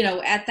 you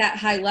know, at that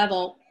high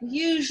level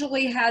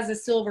usually has a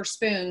silver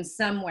spoon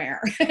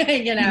somewhere,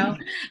 you know,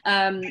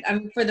 I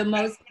mean, for the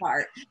most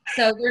part.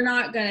 So they're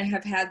not going to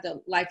have had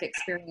the life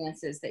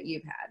experiences that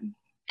you've had.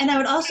 And I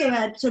would also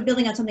add, so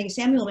building on something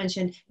Samuel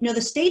mentioned, you know,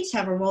 the states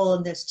have a role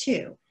in this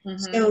too.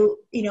 So,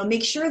 you know,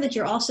 make sure that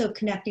you're also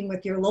connecting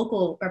with your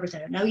local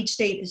representative. Now, each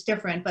state is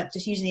different, but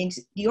just using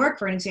New York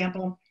for an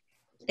example,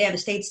 they have a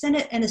state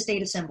senate and a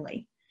state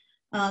assembly.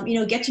 You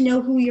know, get to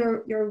know who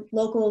your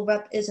local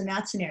rep is in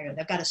that scenario.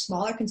 They've got a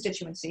smaller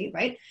constituency,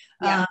 right?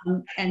 Yeah.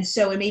 And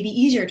so it may be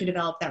easier to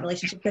develop that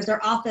relationship because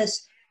their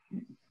office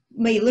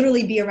may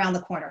literally be around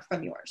the corner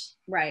from yours.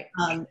 Right.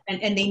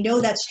 And they know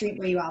that street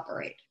where you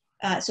operate.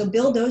 So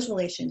build those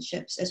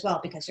relationships as well,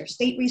 because there's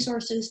state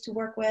resources to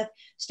work with.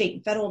 State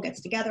and federal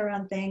gets together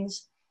on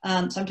things.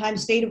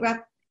 Sometimes state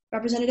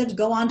representatives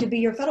go on to be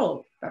your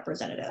federal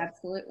representative.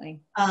 Absolutely.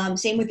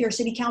 Same with your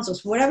city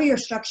councils. Whatever your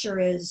structure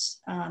is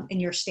in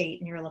your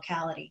state, in your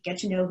locality, get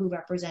to know who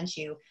represents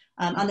you.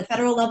 On the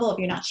federal level, if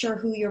you're not sure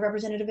who your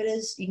representative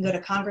is, you can go to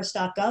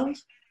congress.gov,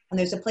 and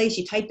there's a place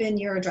you type in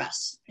your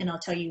address, and it'll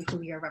tell you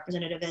who your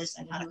representative is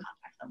and how to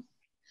contact them.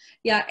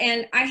 Yeah,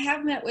 and I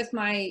have met with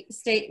my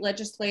state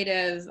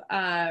legislative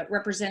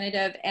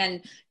representative,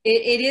 and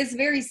it is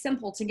very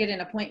simple to get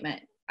an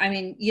appointment. I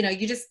mean, you know,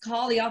 you just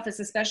call the office,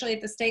 especially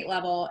at the state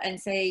level, and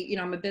say, you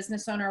know, I'm a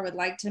business owner, I would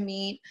like to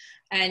meet,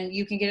 and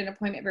you can get an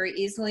appointment very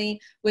easily.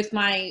 With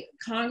my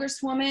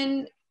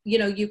congresswoman, you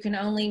know, you can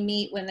only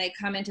meet when they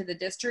come into the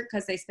district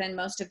because they spend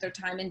most of their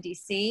time in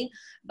DC,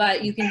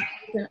 but you can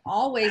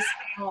always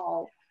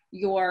call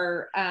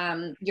your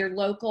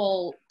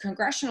local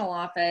congressional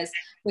office,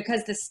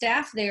 because the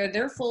staff there,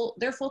 their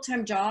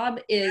full-time job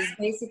is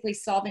basically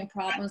solving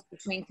problems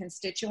between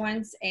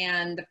constituents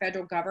and the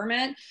federal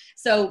government.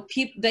 So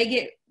they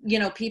get, you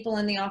know, people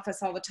in the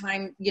office all the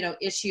time, you know,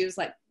 issues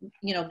like,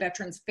 you know,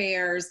 veterans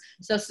affairs,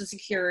 Social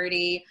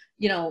Security,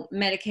 you know,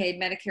 Medicaid,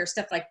 Medicare,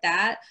 stuff like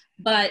that.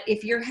 But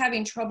if you're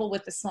having trouble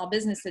with the Small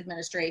Business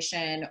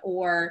Administration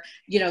or,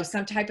 you know,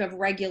 some type of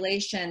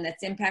regulation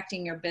that's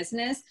impacting your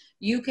business,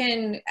 you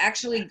can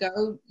actually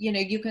go, you know,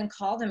 you can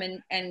call them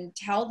and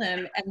tell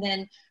them. And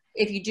then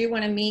if you do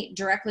want to meet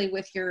directly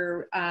with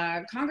your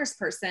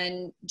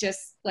congressperson,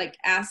 just like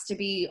ask to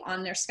be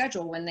on their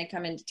schedule when they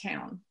come into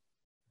town.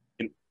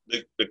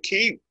 The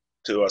key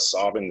to us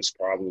solving this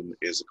problem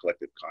is a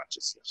collective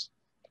consciousness.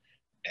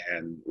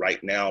 And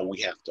right now we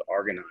have to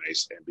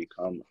organize and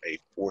become a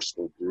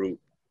forceful group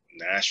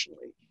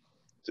nationally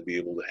to be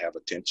able to have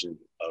attention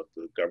of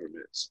the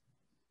governments.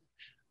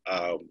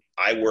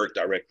 I work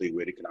directly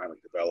with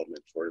economic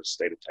development for the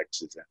state of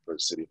Texas and for the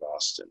city of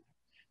Austin.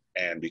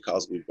 And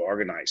because we've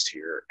organized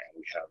here and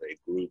we have a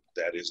group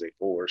that is a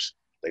force,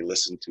 they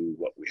listen to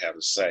what we have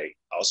to say.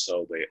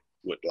 Also, they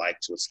would like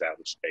to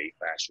establish a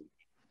fashion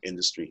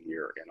industry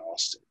here in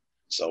Austin.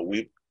 So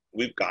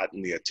we've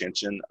gotten the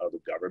attention of the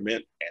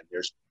government,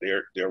 and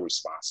they're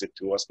responsive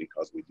to us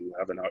because we do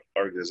have an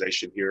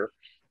organization here,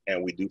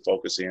 and we do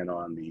focus in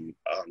on the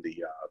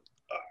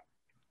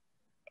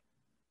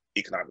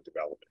economic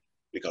development,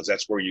 because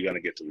that's where you're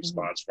going to get the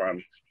response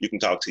from. You can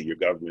talk to your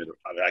government.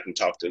 I mean, I can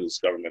talk to those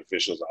government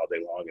officials all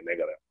day long, and they're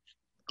going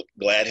to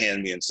glad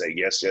hand me and say,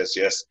 yes, yes,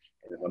 yes.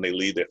 And when they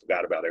leave, they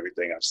forgot about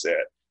everything I've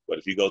said. But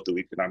if you go through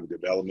economic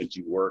development,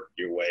 you work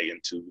your way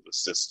into the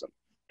system.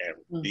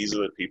 And these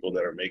are the people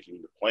that are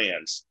making the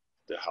plans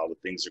to how the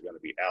things are going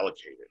to be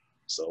allocated.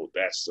 So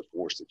that's the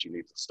force that you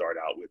need to start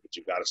out with, but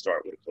you've got to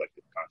start with a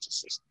collective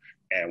consciousness.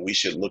 And we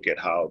should look at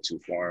how to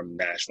form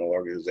national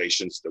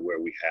organizations to where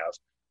we have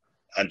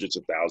hundreds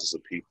of thousands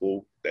of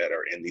people that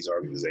are in these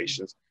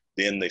organizations.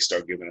 Then they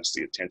start giving us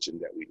the attention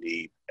that we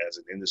need as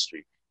an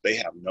industry. They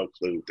have no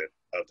clue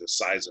of the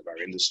size of our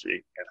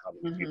industry and how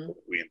many people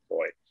we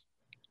employ.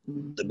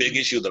 The big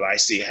issue that I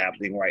see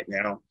happening right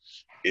now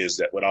is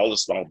that with all the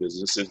small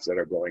businesses that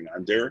are going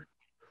under,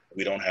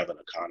 we don't have an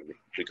economy,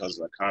 because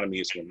an economy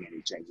is when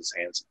money changes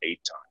hands 8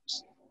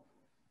 times.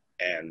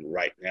 And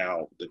right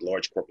now, the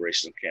large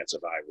corporations can't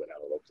survive without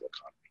a local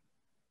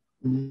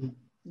economy.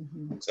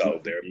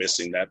 So they're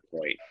missing that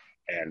point.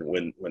 And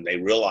when they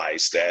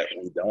realize that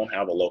we don't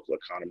have a local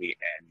economy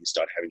and you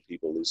start having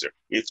people lose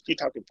if you're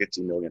talking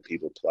 50 million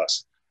people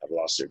plus have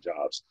lost their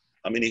jobs,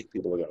 how many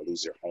people are going to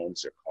lose their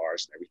homes, their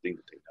cars, and everything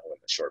that they know in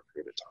a short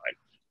period of time?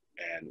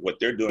 And what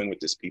they're doing with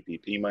this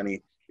PPP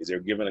money is they're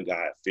giving a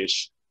guy a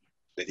fish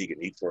that he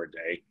can eat for a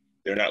day.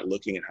 They're not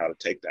looking at how to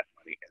take that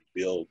money and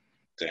build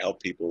to help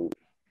people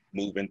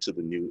move into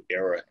the new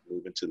era,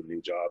 move into the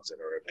new jobs that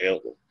are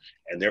available.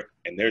 And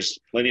there's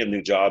plenty of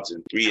new jobs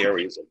in 3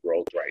 areas of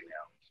growth right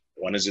now.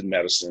 1 is in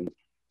medicine,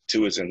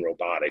 2 is in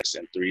robotics,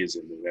 and 3 is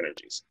in new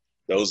energies.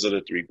 Those are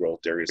the 3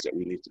 growth areas that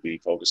we need to be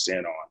focused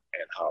in on,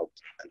 and how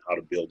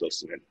to build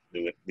those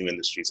new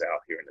industries out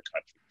here in the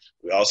country.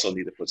 We also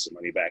need to put some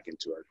money back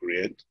into our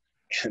grid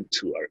and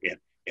to our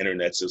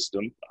internet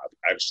system.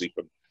 Actually,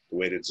 from the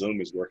way that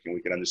Zoom is working,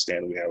 we can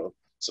understand we have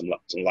some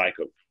lack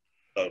of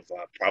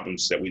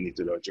problems that we need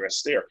to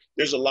address there.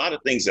 There's a lot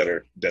of things that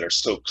are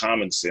so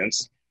common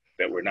sense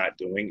that we're not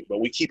doing, but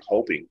we keep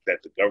hoping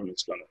that the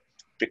government's going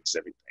to fix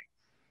everything.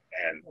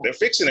 And they're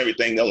fixing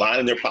everything. They're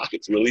lining their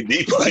pockets really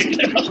deep right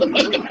now.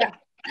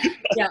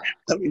 Yeah.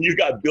 I mean, you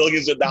got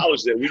billions of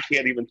dollars that we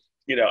can't even,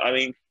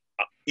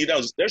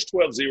 there's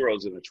 12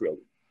 zeros in a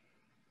trillion.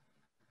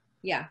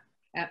 Yeah,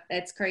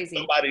 that's crazy.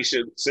 Somebody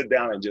should sit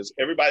down and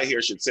everybody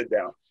here should sit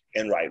down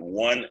and write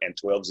 1 and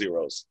 12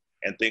 zeros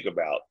and think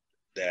about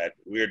that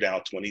we're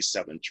down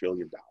 $27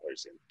 trillion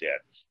in debt.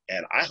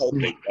 And I hope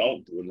they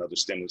don't do another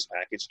stimulus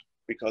package,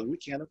 because we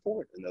can't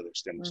afford another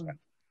stimulus package.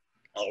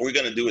 All we're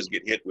going to do is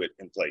get hit with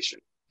inflation.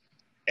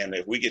 And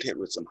if we get hit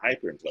with some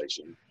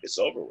hyperinflation, it's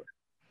over with.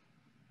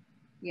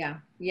 Yeah,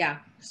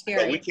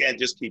 scary. But we can't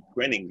just keep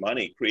creating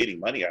money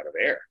out of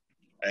air.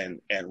 And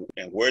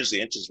where's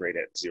the interest rate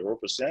at?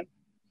 0%?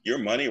 Your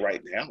money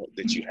right now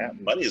that you have,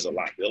 money is a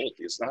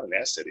liability. It's not an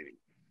asset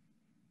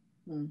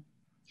anymore.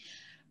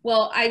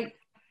 Well,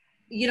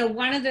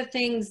 one of the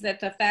things that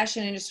the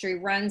fashion industry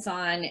runs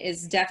on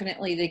is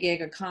definitely the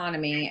gig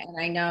economy. And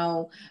I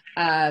know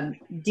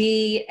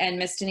Dee and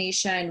Miss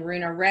Denisha and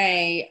Runa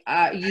Ray,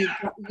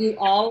 you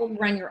all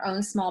run your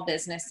own small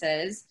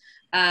businesses.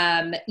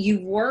 You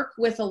work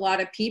with a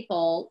lot of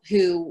people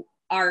who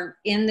are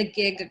in the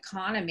gig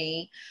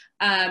economy.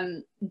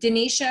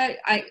 Denisha,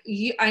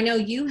 I know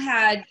you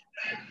have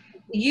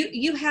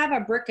a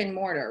brick and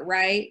mortar,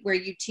 right? Where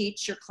you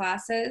teach your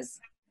classes?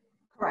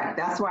 Correct,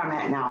 that's where I'm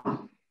at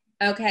now.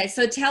 Okay,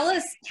 so tell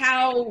us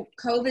how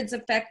COVID's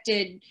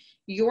affected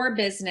your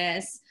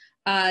business.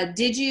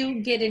 Did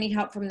you get any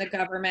help from the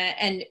government?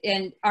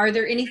 And are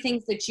there any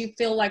things that you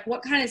feel like,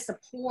 what kind of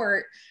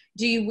support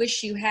do you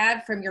wish you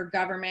had from your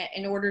government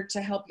in order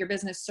to help your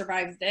business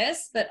survive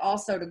this, but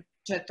also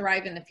to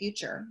thrive in the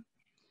future?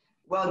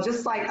 Well,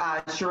 just like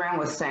Sharon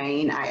was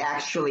saying, I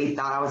actually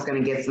thought I was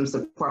going to get some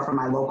support from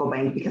my local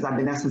bank, because I've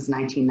been there since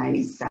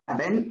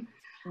 1997.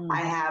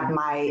 I have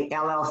my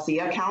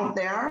LLC account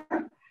there.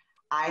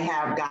 I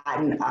have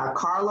gotten a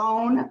car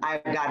loan,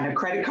 I've gotten a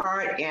credit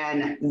card,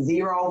 and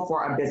 0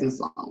 for a business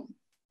loan. Oh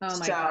my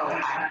so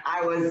God.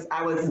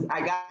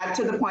 I got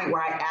to the point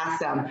where I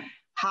asked them,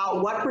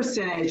 what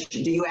percentage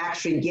do you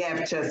actually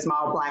give to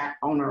small Black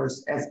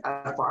owners as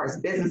far as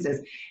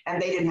businesses?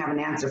 And they didn't have an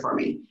answer for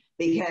me,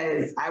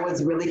 because I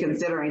was really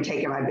considering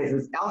taking my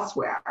business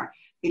elsewhere.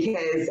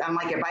 Because I'm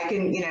like, if I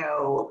can,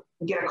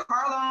 get a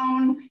car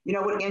loan,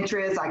 with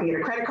interest, I can get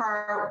a credit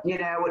card,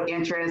 with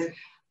interest.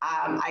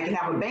 I can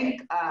have a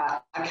bank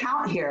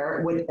account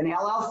here with an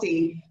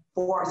LLC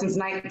since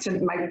my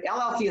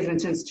LLC has been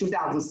since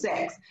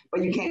 2006,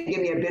 but you can't give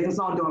me a business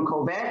loan during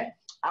COVID.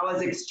 I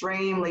was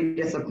extremely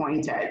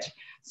disappointed.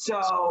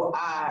 So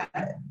I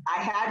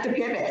had to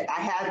pivot.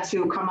 I had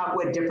to come up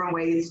with different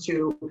ways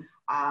to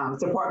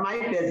support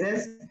my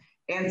business.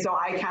 And so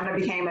I kind of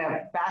became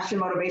a fashion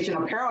motivation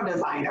apparel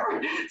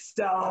designer.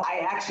 So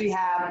I actually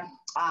have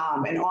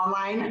an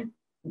online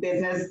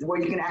business where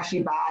you can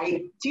actually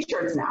buy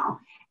t-shirts now.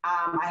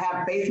 I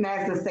have face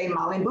masks that say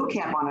modeling boot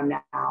camp on them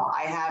now.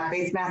 I have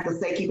face masks that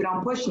say keep it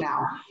on push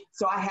now.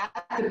 So I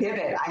had to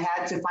pivot. I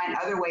had to find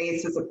other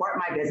ways to support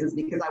my business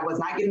because I was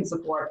not getting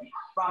support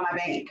from my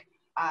bank.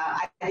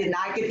 I did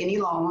not get any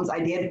loans. I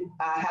did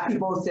have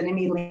people sending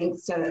me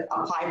links to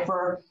apply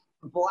for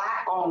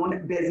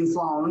Black-owned business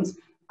loans.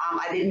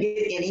 I didn't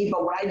get any,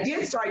 but what I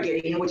did start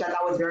getting, which I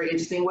thought was very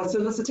interesting, was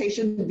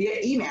solicitation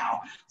via email.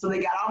 So they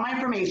got all my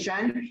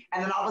information,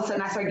 and then all of a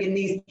sudden I started getting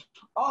these,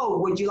 oh,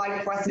 would you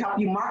like for us to help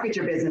you market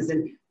your business?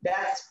 And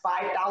that's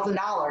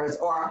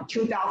 $5,000 or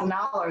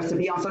 $2,000 to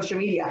be on social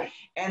media.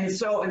 And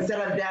so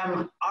instead of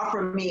them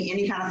offering me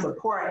any kind of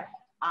support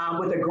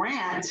with a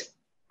grant,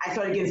 I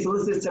started getting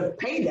solicitors to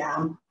pay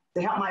them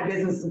to help my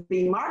business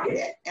be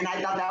marketed. And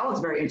I thought that was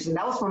very interesting.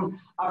 That was from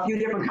a few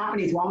different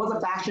companies. One was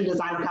a fashion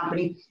designer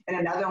company, and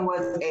another one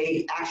was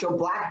a actual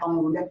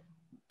Black-owned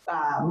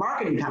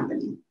marketing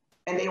company.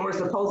 And they were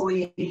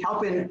supposedly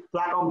helping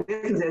Black-owned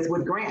businesses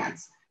with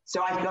grants.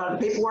 So I filled out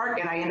the paperwork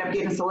and I ended up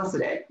getting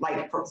solicited,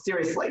 like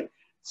seriously.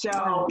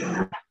 So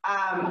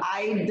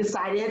I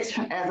decided,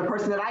 as a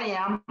person that I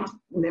am,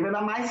 living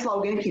by my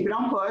slogan, keep it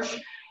on push,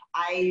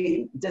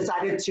 I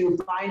decided to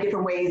find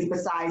different ways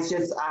besides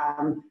just,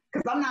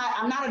 because I'm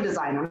not a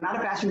designer, I'm not a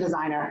fashion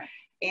designer,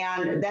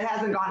 and that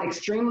hasn't gone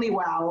extremely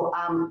well.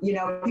 You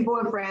know, people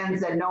and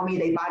friends that know me,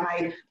 they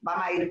buy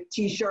my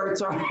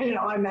t-shirts or, you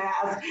know, my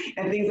mask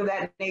and things of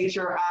that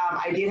nature.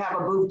 I did have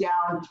a booth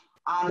down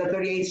on the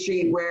 38th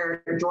Street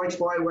where George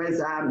Floyd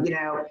was, you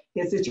know,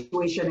 his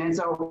situation. And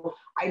so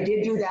I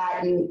did do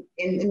that, and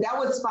that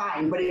was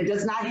fine, but it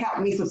does not help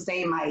me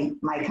sustain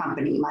my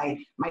company,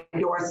 my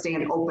doors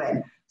staying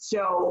open.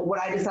 So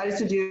what I decided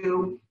to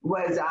do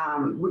was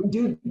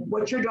do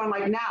what you're doing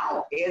right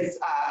now. Is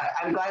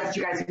I'm glad that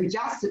you guys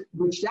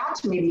reached out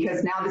to me,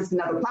 because now this is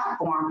another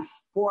platform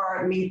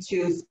for me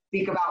to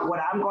speak about what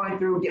I'm going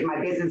through, get my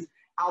business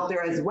out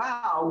there as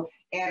well.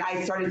 And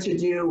I started to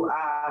do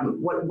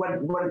what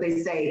do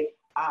they say,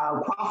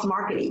 cross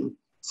marketing.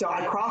 So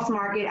I cross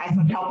market. I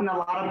started helping a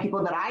lot of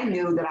people that I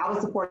knew that I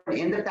was supporting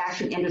in the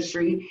fashion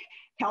industry,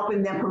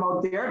 helping them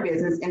promote their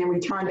business, and in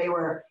return they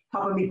were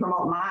helping me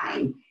promote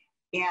mine.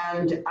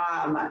 And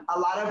a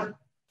lot of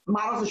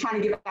models are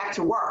trying to get back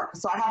to work.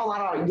 So I have a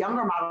lot of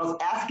younger models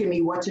asking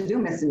me what to do,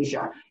 Miss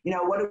Anisha. You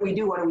know, what do we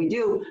do? What do we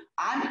do?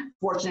 I'm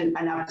fortunate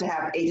enough to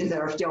have agents that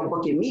are still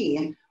booking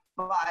me,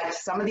 but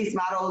some of these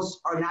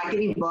models are not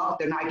getting booked.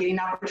 They're not getting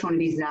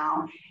opportunities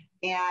now,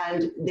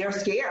 and they're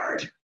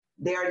scared.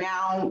 They're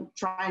now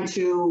trying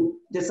to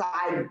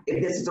decide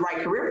if this is the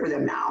right career for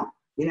them now,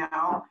 you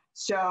know?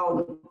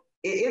 So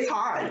it's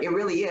hard, it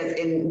really is.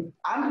 And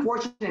I'm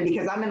fortunate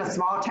because I'm in a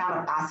small town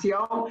of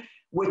Osseo,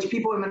 which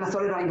people in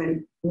Minnesota don't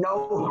even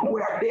know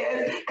where it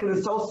is because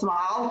it's so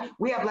small.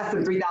 We have less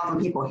than 3,000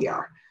 people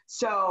here.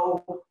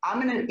 So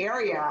I'm in an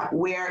area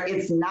where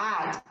it's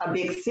not a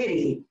big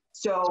city.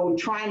 So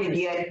trying to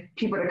get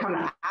people to come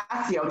to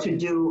Osseo to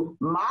do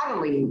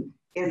modeling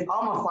is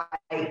almost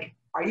like,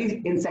 are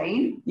you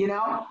insane? You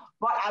know,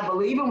 but I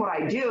believe in what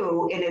I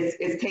do, and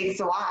it takes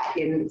a lot.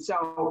 And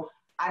so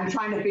I'm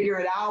trying to figure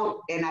it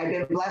out, and I've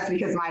been blessed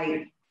because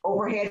my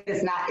overhead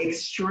is not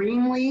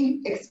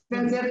extremely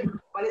expensive,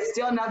 but it's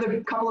still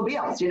another couple of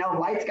bills. You know,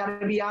 lights got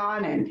to be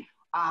on, and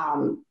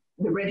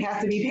the rent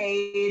has to be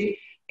paid.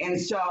 And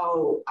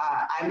so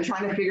I'm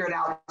trying to figure it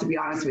out, to be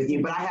honest with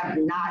you, but I have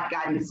not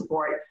gotten the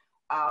support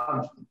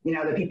of, you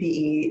know, the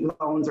PPE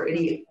loans or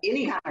any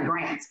kind of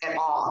grants at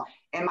all.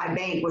 And my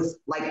bank was,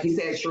 like you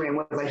said, Shereen,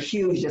 was a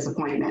huge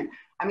disappointment.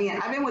 I mean,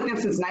 I've been with them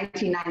since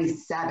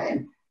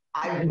 1997.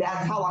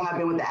 That's how long I've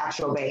been with the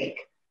actual bank.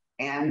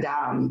 And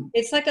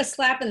it's like a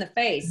slap in the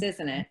face,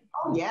 isn't it?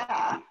 Oh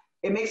yeah.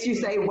 It makes you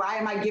say, why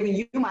am I giving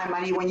you my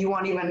money when you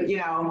won't even, you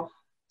know,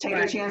 take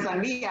a chance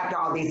on me after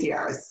all these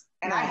years?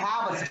 And I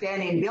have a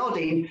standing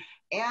building,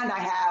 and I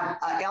have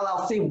a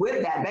LLC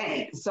with that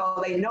bank.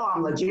 So they know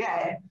I'm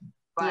legit.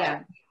 But yeah.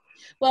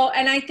 Well,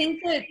 and I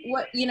think that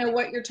what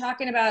you're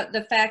talking about,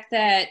 the fact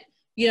that,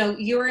 you know,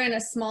 you're in a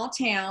small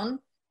town,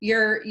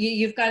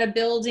 you've got a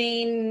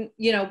building,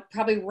 you know,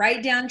 probably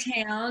right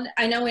downtown.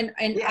 I know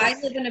I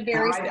live in a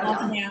very small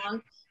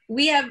town.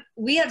 We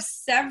have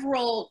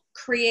several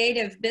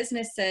creative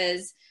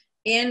businesses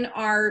in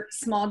our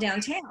small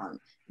downtown.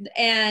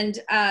 And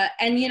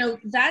you know,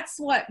 that's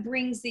what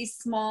brings these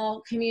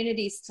small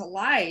communities to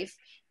life,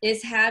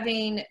 is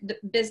having the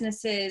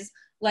businesses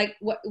like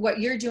what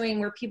you're doing,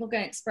 where people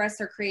can express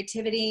their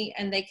creativity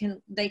and they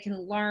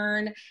can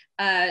learn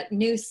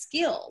new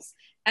skills.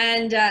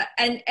 And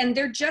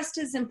they're just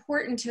as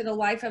important to the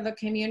life of a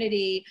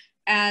community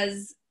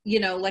as, you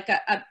know, like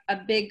a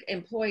big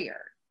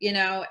employer, you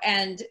know,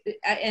 and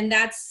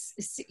that's,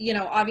 you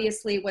know,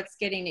 obviously what's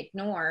getting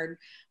ignored.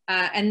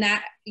 And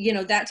that, you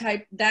know,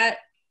 that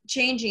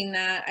changing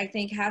that, I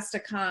think, has to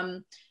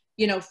come,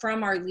 you know,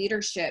 from our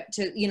leadership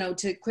to, you know,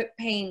 to quit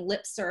paying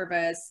lip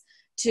service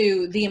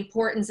to the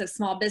importance of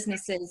small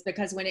businesses,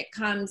 because when it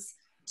comes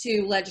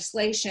to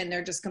legislation,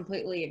 they're just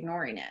completely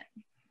ignoring it.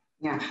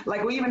 Yeah,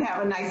 like we even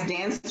have a nice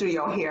dance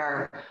studio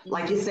here.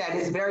 Like you said,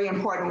 it's very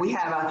important. We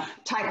have a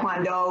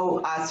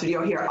Taekwondo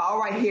studio here, all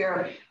right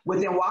here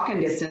within walking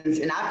distance.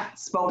 And I've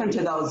spoken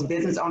to those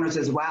business owners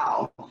as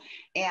well.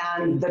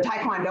 And the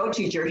Taekwondo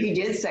teacher, he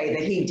did say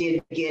that he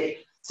did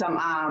get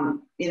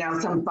some, you know,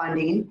 some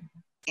funding,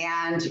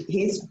 and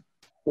he's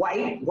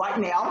white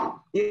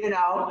male, you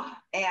know,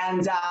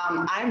 and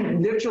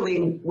I'm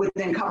literally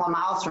within a couple of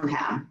miles from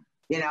him,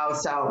 you know,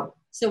 so.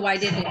 So why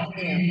didn't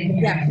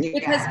you? Yeah,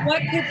 because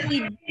what could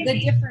be the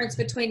difference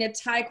between a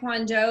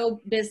Taekwondo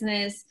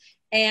business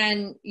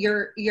and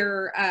your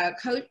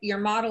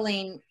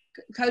modeling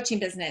coaching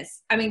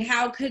business? I mean,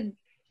 how could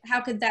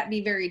that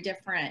be very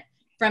different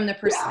from the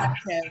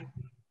perspective?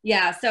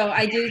 Yeah, so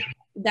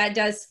that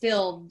does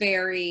feel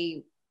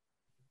very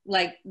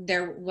like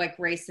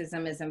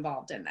racism is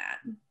involved in that.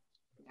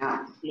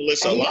 Yeah.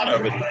 Melissa, a lot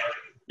of it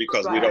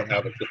because we don't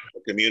have a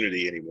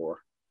community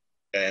anymore.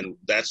 And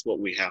that's what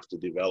we have to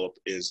develop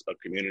is a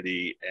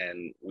community,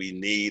 and we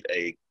need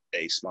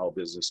a small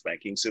business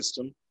banking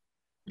system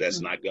that's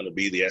not going to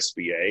be the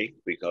SBA,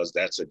 because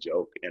that's a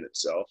joke in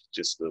itself,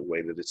 just the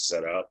way that it's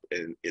set up.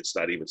 And it's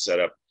not even set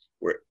up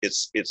where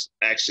it's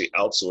actually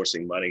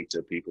outsourcing money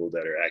to people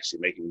that are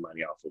actually making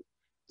money off of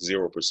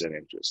 0%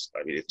 interest.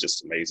 I mean, it's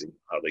just amazing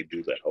how they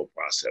do that whole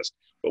process.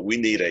 But we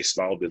need a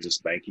small business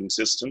banking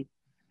system.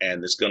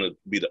 And it's going to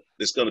be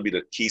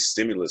the key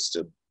stimulus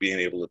to being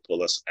able to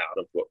pull us out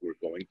of what we're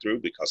going through,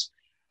 because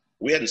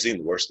we hadn't seen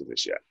the worst of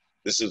this yet.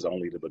 This is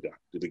only the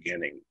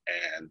beginning.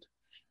 And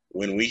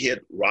when we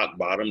hit rock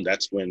bottom,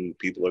 that's when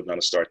people are going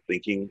to start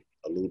thinking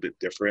a little bit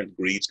different.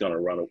 Greed's going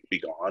to be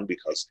gone,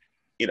 because,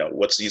 you know,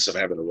 what's the use of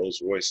having a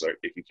Rolls Royce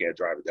if you can't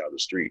drive it down the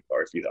street,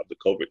 or if you have the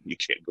COVID and you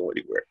can't go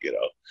anywhere, you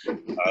know?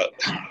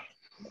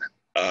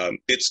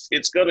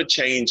 It's going to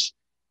change.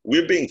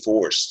 We're being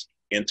forced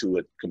into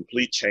a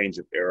complete change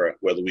of era,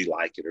 whether we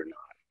like it or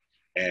not.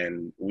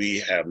 And we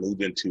have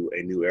moved into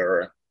a new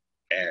era,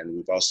 and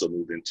we've also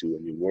moved into a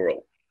new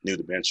world, new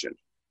dimension.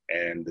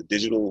 And the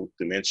digital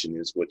dimension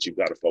is what you've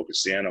got to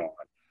focus in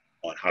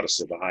on how to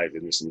survive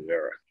in this new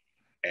era.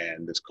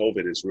 And this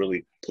COVID has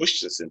really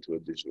pushed us into a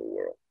digital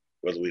world,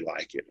 whether we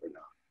like it or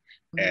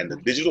not. And the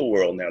digital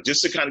world now,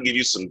 just to kind of give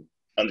you some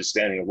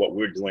understanding of what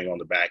we're doing on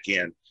the back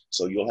end,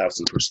 so you'll have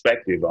some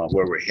perspective on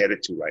where we're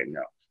headed to right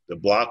now. The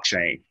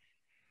blockchain,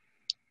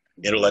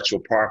 intellectual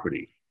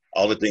property,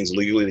 all the things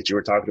legally that you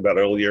were talking about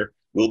earlier,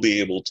 we'll be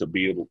able to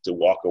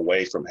walk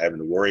away from having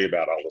to worry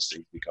about all those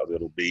things, because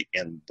it'll be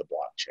in the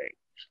blockchain.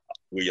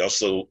 We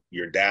also,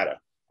 your data,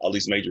 all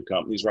these major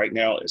companies right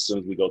now, as soon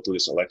as we go through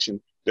this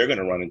election, they're going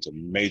to run into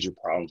major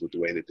problems with the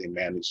way that they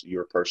manage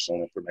your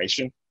personal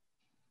information,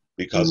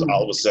 because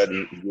all of a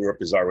sudden Europe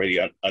is already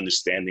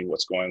understanding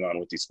what's going on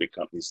with these big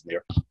companies.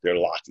 They're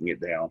locking it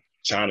down.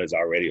 China's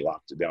already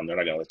locked it down. They're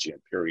not going to let you in,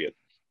 period.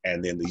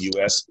 And then the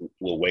U.S.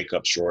 will wake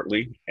up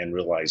shortly and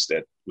realize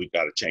that we've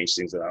got to change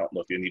things. And I don't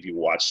know if any of you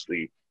watched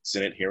the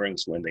Senate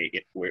hearings when they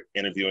were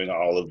interviewing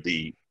all of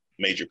the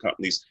major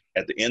companies.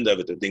 At the end of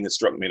it, the thing that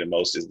struck me the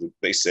most is that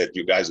they said,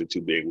 "You guys are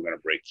too big, we're going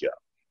to break you up."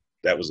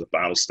 That was the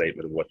final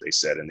statement of what they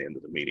said in the end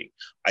of the meeting.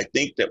 I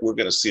think that we're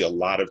going to see a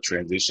lot of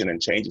transition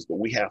and changes, but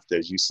we have to,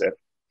 as you said,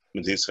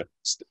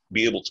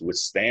 be able to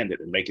withstand it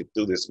and make it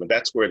through this. But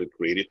that's where the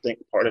creative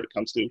part of it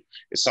comes through.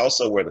 It's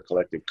also where the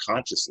collective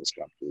consciousness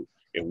comes through.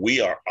 If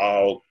we are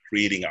all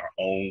creating our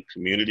own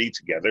community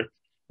together,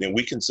 then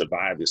we can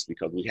survive this,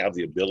 because we have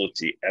the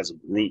ability as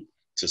a group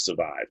to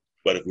survive.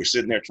 But if we're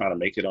sitting there trying to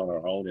make it on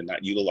our own and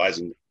not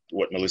utilizing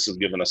what Melissa's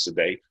given us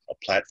today, a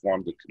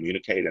platform to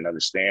communicate and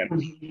understand,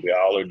 we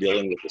all are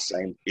dealing with the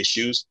same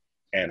issues.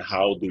 And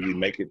how do we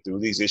make it through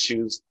these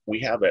issues? We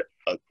have a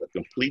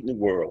complete new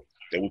world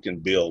that we can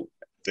build,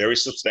 very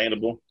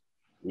sustainable.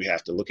 We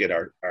have to look at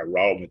our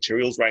raw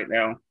materials right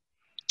now,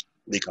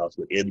 because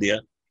with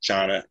India,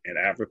 China, and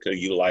Africa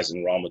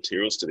utilizing raw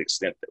materials to the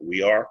extent that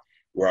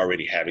we're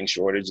already having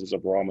shortages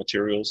of raw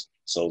materials.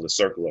 So the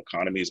circular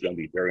economy is going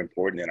to be very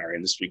important in our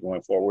industry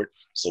going forward.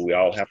 So we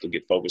all have to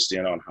get focused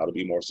in on how to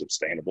be more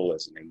sustainable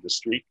as an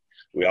industry.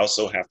 We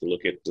also have to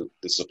look at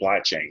the supply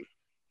chain.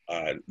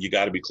 You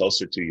got to be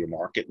closer to your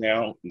market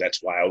now. And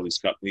that's why all these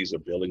companies are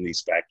building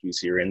these factories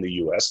here in the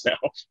US now,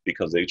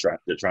 because they're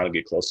trying to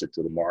get closer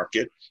to the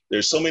market.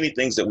 There's so many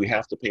things that we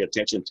have to pay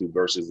attention to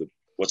versus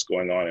what's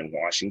going on in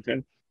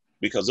Washington,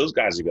 because those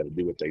guys are going to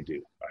do what they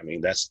do. I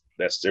mean, that's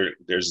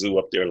their zoo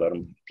up there. Let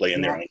them play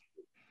in their own.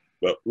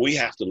 But we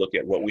have to look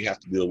at what we have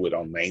to deal with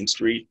on Main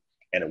Street.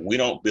 And if we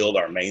don't build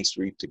our Main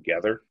Street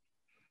together,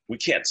 we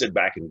can't sit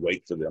back and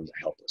wait for them to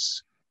help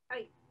us.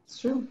 Right. It's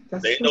true.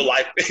 Ain't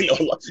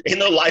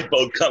no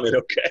lifeboat coming,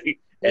 okay?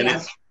 And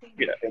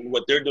and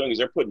what they're doing is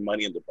they're putting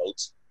money in the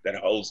boats that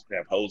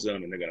have holes in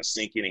them, and they're going to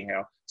sink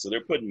anyhow. So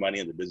they're putting money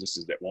in the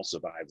businesses that won't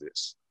survive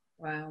this.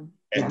 Wow.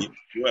 And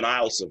you and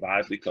I will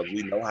survive because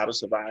we know how to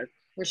survive.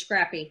 We're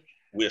scrappy.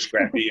 We're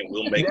scrappy, and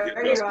we'll make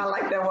it. I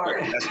like that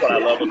word. That's what I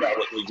love about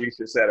what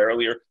Lisa said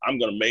earlier. I'm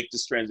going to make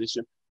this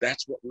transition.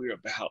 That's what we're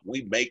about.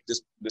 We make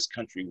this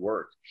country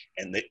work.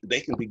 And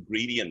they can be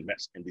greedy and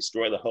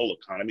destroy the whole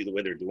economy the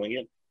way they're doing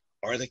it.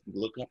 or they can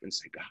look up and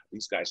say, God,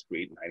 these guys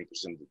create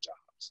 90% of the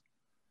jobs.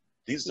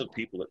 These are the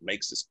people that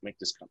make this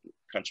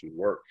country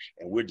work,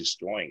 and we're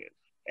destroying it.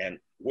 And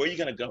where are you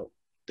going to go?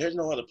 There's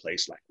no other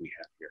place like we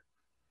have here.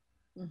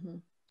 Mm-hmm.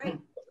 Right.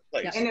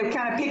 Place. And to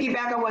kind of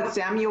piggyback on what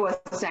Samuel was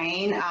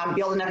saying,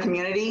 building a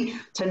community,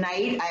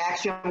 tonight I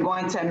actually am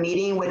going to a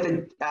meeting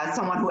with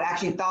someone who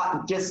actually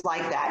thought just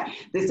like that.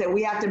 They said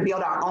we have to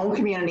build our own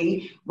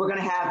community. We're going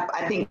to have,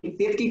 I think,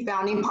 50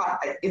 founding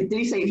partners. Did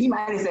he say, he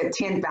might have said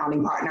 10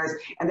 founding partners,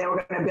 and then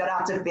we're going to build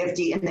out to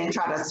 50 and then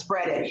try to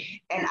spread it.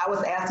 And I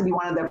was asked to be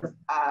one of the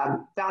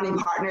founding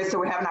partners, so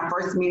we're having our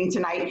first meeting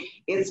tonight.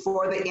 It's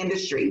for the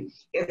industry.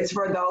 It's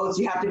for those,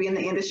 you have to be in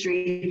the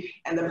industry,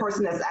 and the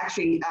person that's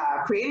actually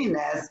creating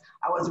this,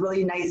 I was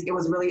really nice. It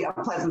was really a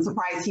pleasant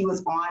surprise. He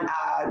was on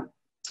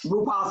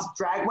RuPaul's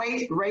Drag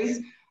Race,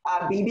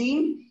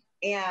 BB,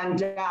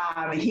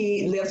 and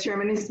he lives here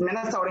in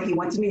Minnesota. He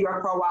went to New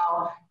York for a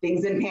while.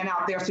 Things didn't pan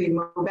out there, so he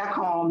moved back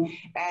home.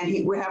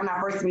 And we're having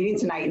our first meeting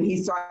tonight, and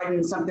he's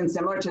starting something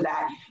similar to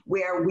that,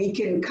 where we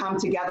can come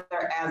together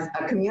as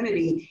a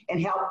community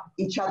and help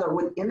each other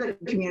within the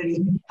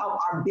community, help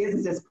our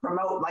businesses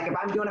promote. Like if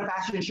I'm doing a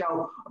fashion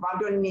show, if I'm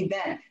doing an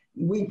event,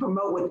 we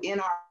promote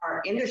within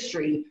our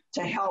industry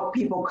to help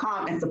people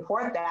come and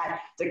support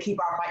that, to keep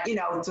our,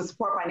 to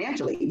support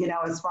financially,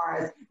 as far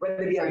as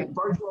whether it be a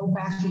virtual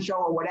fashion show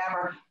or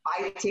whatever,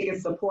 buy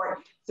tickets, support.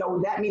 So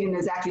that meeting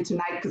is actually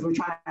tonight because we're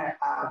trying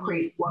to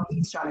create, well,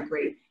 he's trying to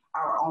create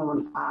our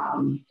own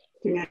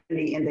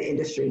community in the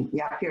industry.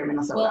 Yeah, here in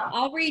Minnesota. Well,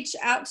 I'll reach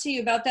out to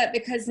you about that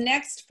because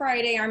next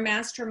Friday, our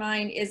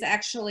mastermind is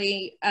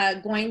actually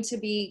going to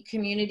be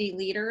community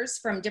leaders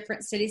from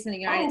different cities in the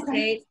United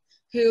States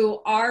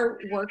who are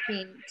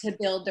working to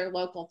build their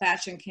local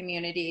fashion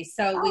community.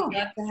 So we'd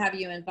love to have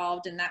you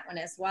involved in that one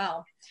as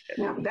well.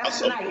 Yeah, that's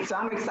tonight, so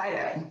I'm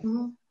excited.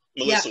 Mm-hmm.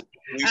 Melissa,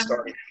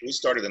 we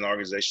started an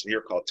organization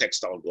here called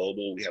Textile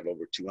Global. We have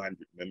over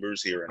 200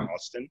 members here in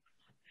Austin.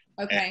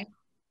 Okay. And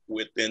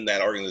within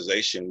that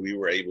organization, we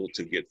were able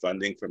to get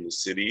funding from the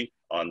city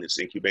on this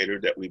incubator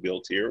that we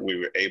built here. We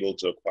were able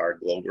to acquire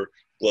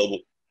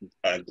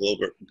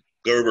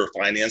Gerber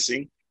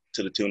financing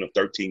to the tune of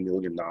 $13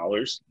 million.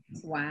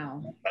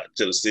 Wow.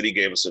 So the city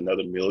gave us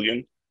another $1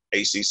 million.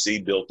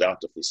 ACC built out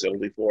the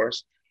facility for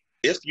us.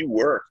 If you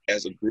work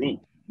as a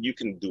group, you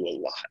can do a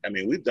lot. I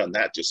mean, we've done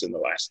that just in the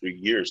last 3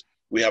 years.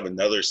 We have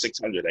another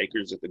 600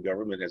 acres that the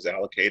government has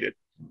allocated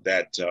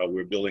that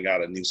we're building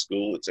out a new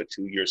school. It's a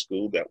 2-year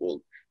school that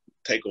will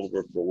take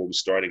over for where we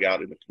started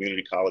out in the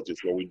community colleges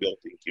where we built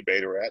the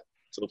incubator at.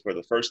 So for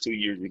the first 2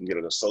 years, you can get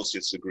an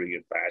associate's degree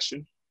in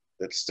fashion.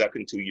 The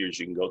second 2 years,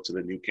 you can go to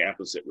the new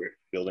campus that we're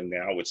building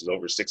now, which is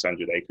over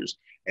 600 acres.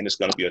 And it's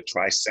going to be a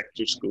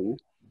tri-sector school,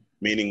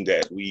 meaning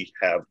that we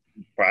have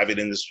private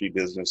industry,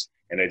 business,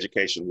 and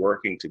education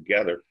working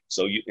together.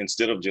 So you,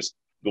 instead of just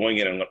going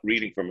in and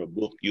reading from a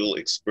book, you'll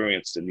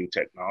experience the new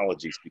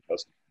technologies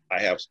because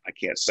I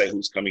can't say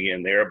who's coming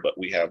in there, but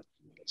we have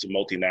some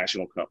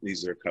multinational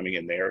companies that are coming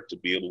in there to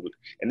be able to,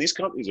 and these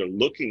companies are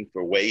looking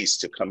for ways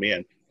to come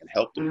in and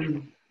help them.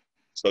 Mm-hmm.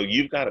 So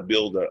you've got to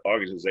build an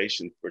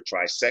organization for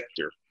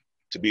tri-sector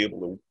to be able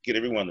to get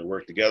everyone to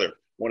work together.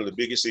 One of the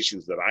biggest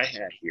issues that I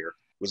had here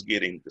was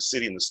getting the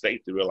city and the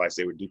state to realize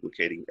they were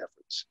duplicating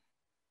efforts.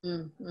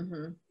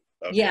 Mm-hmm.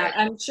 Okay. Yeah,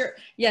 I'm sure.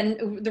 Yeah,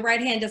 the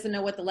right hand doesn't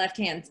know what the left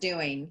hand's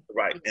doing.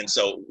 Right, and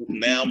so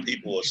now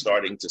people are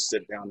starting to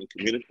sit down and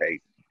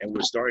communicate, and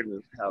we're starting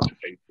to have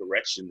a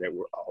direction that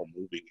we're all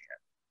moving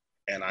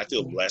in. And I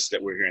feel blessed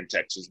that we're here in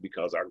Texas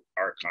because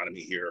our economy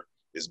here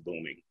is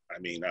booming. I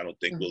mean, I don't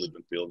think we'll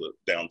even feel the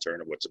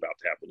downturn of what's about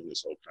to happen in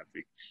this whole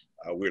country.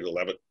 We're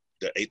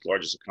the 8th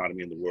largest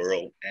economy in the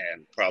world,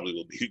 and probably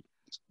will be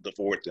the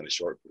 4th in a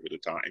short period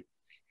of time.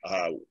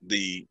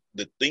 The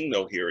thing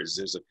though here is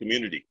there's a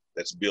community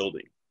that's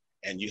building,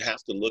 and you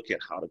have to look at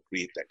how to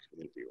create that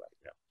community right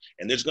now.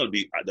 And there's going to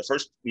be the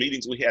first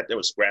meetings we had, there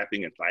was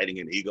scrapping and fighting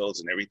and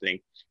egos and everything.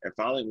 And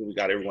finally, when we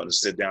got everyone to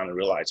sit down and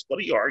realize, what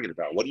are you arguing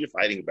about? What are you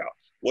fighting about?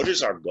 What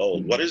is our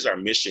goal? What is our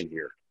mission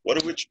here? Where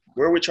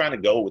are we trying to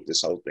go with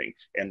this whole thing?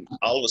 And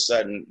all of a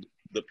sudden,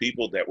 the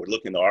people that were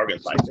looking to argue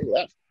and fight, they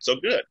left. So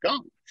good,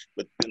 gone.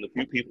 But then the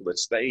few people that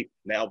stayed,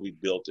 now we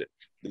built it.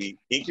 The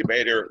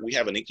incubator, we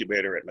have an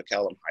incubator at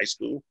McCallum High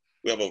School.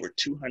 We have over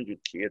 200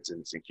 kids in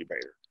this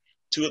incubator.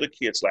 2 of the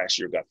kids last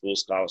year got full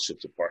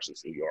scholarships at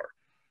Parsons, New York.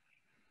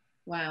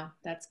 Wow,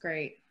 that's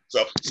great.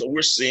 So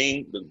we're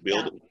seeing the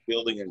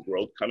building and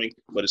growth coming,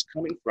 but it's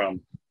coming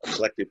from a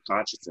collective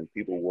conscience and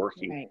people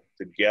working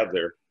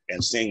together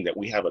and seeing that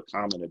we have a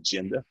common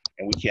agenda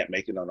and we can't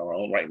make it on our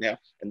own right now.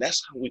 And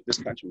that's how this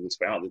country was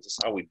founded. That's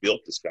how we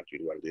built this country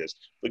to what it is.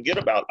 Forget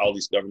about all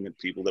these government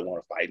people that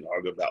want to fight and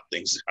argue about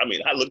things. I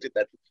mean, I looked at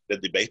the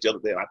debate the other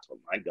day and I thought,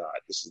 my God,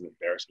 this is an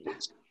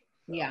embarrassment.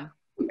 Yeah.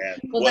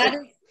 And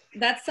well,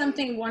 that's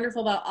something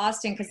wonderful about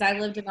Austin, because I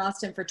lived in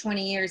Austin for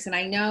 20 years, and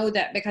I know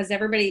that because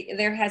everybody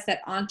there has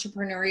that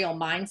entrepreneurial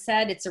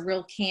mindset. It's a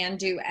real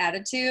can-do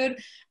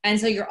attitude, and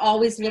so you're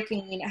always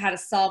looking at how to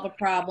solve a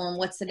problem,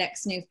 what's the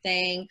next new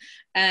thing,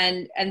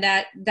 and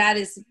that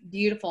is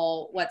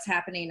beautiful what's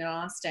happening in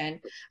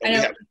Austin.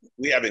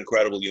 We have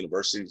incredible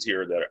universities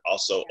here that are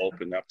also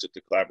open up to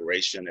the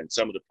collaboration, and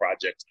some of the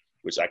projects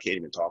which I can't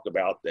even talk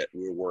about that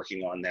we're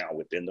working on now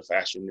within the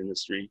fashion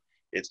industry.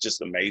 It's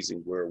just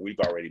amazing where we've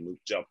already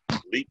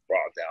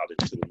leapfrogged out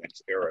into the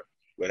next era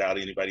without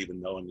anybody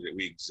even knowing that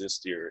we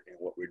exist here and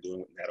what we're doing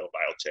with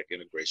nanobiotech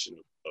integration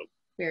of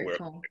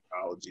cool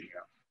technology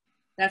now.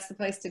 That's the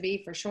place to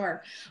be for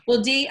sure.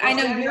 Well, Dee, I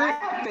know I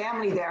have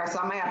family there, so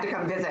I might have to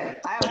come visit.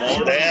 I have come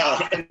on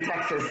down in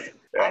Texas.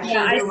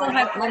 I still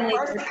have family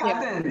first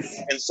cousins.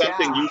 And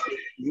something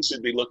you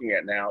should be looking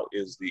at now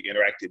is the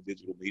interactive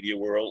digital media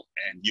world,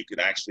 and you can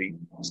actually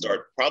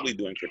start probably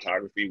doing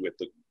photography with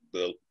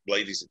the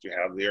ladies that you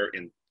have there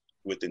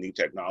with the new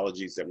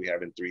technologies that we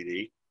have in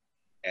 3D.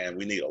 And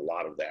we need a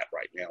lot of that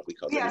right now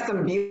because we have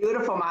some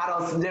beautiful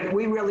models that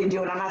we really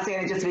do. And I'm not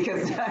saying it just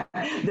because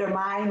they're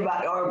mine,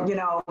 but, or, you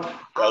know,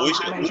 well, we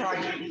can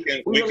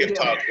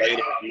talk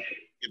later.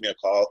 Give me a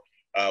call.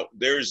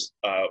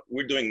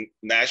 We're doing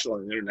national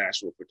and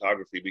international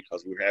photography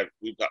because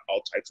we've got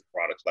all types of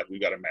products. Like we've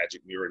got a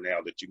magic mirror now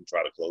that you can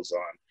try to close on.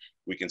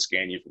 We can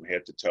scan you from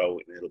head to toe,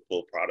 and it'll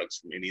pull products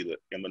from any of the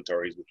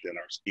inventories within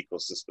our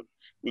ecosystem.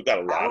 We've got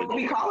a lot. I will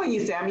be calling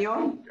you,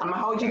 Samuel. I'm gonna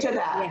hold you to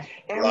that.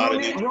 Yeah.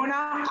 And Runa,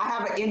 I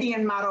have an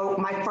Indian model.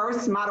 My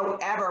first model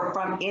ever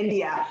from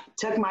India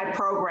took my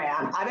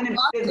program. I've been in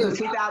business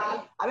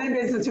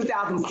since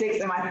 2006,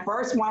 and my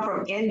first one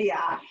from India.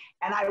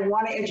 And I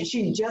want to.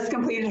 She just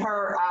completed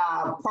her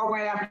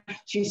program.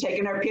 She's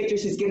taking her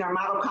pictures. She's getting her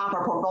model comp,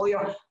 her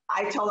portfolio.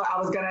 I told her I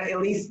was going to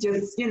at least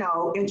just, you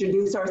know,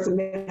 introduce her,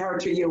 submit her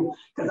to you.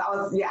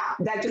 Because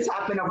that just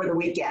happened over the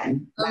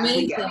weekend.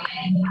 Amazing.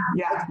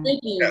 Yeah.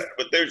 Yeah.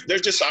 But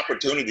there's just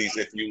opportunities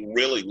if you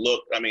really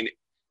look. I mean,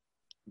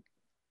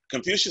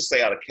 Confucius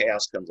say out of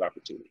chaos comes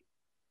opportunity.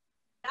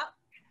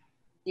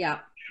 Yeah.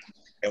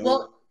 And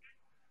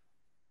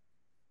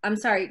I'm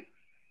sorry.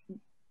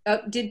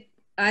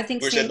 I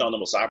think we're sitting on the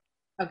most.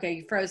 Okay,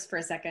 you froze for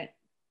a second.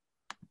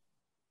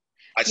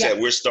 I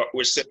said we're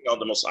sitting on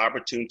the most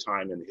opportune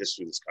time in the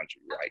history of this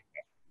country right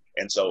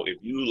now. And so if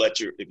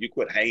you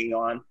quit hanging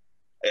on,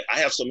 I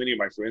have so many of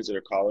my friends that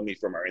are calling me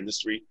from our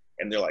industry,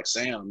 and they're like,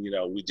 Sam, you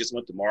know, we just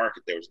went to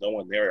market. There was no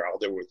one there. All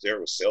there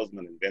was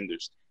salesmen and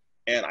vendors.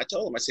 And I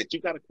told them, I said,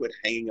 you got to quit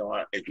hanging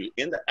on. If you're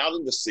out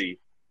in the sea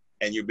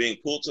and you're being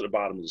pulled to the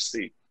bottom of the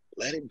sea,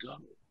 let it go,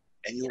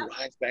 and you'll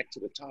rise back to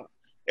the top.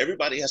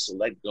 Everybody has to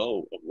let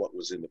go of what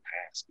was in the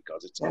past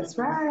because that's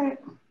right.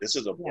 This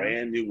is a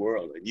brand new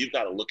world, and you've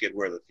got to look at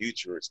where the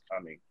future is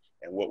coming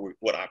and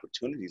what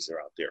opportunities are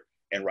out there.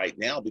 And right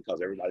now,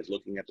 because everybody's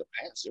looking at the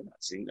past, they're not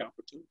seeing the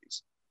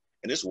opportunities.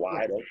 And it's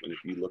wide open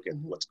if you look at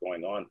what's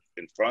going on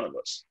in front of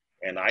us.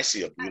 And I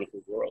see a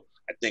beautiful world.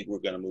 I think we're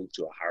going to move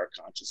to a higher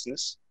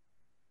consciousness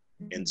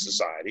in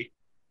society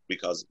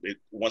because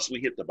once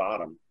we hit the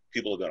bottom,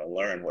 people are going to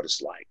learn what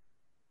it's like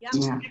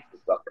to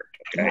suffer.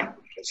 Okay,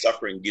 and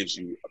suffering gives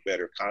you a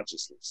better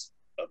consciousness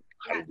of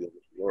how to deal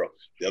with the world.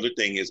 The other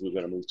thing is we're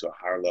going to move to a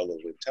higher level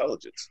of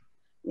intelligence.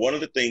 One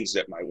of the things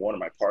that one of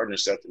my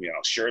partners said to me, and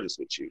I'll share this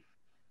with you.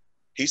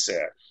 He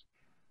said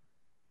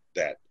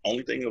that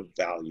only thing of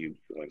value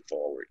going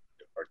forward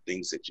are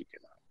things that you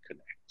cannot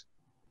connect.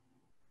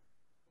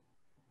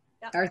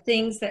 Are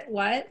things that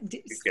what?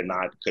 You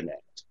cannot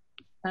connect.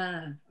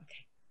 Okay.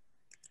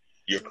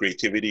 Your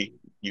creativity,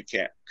 you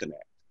can't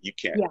connect. You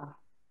can't. Yeah.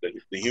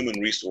 The human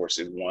resource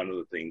is one of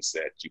the things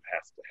that you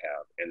have to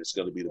have, and it's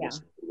going to be the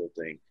most important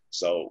thing.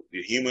 So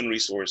the human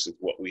resource is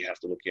what we have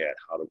to look at,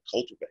 how to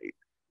cultivate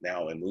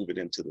now and move it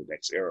into the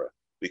next era,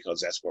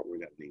 because that's what we're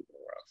going to need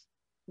more of.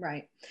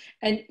 Right.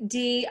 And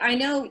Dee, I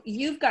know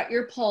you've got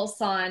your pulse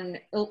on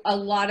a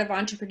lot of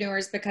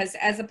entrepreneurs because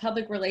as a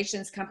public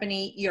relations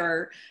company,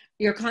 you're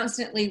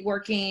constantly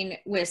working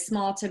with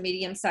small to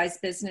medium-sized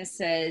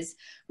businesses.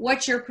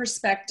 What's your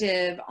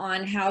perspective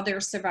on how they're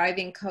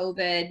surviving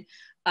COVID?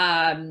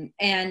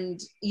 And,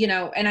 you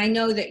know, and I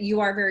know that you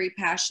are very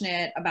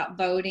passionate about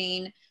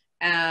voting.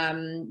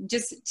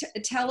 Just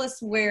tell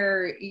us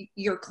where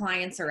your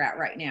clients are at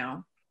right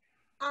now.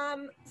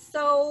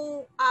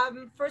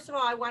 First of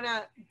all, I want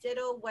to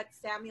ditto what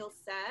Samuel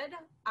said.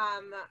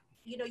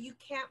 You know, you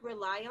can't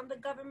rely on the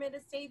government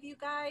to save you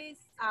guys.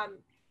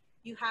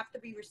 You have to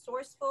be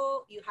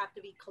resourceful. You have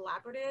to be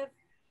collaborative.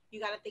 You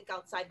got to think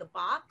outside the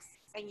box,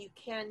 and you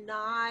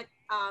cannot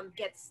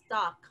get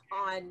stuck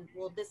on,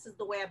 well, this is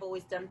the way I've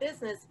always done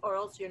business, or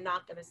else you're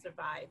not going to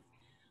survive.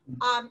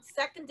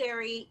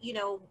 Secondary, you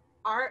know,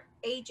 our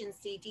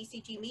agency,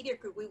 DCG Media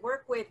Group, we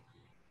work with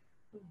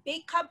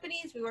big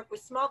companies, we work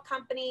with small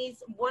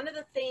companies. One of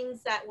the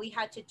things that we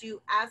had to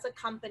do as a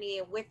company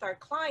and with our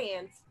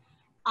clients,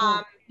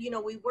 you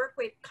know, we work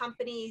with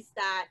companies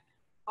that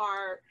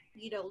are,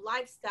 you know,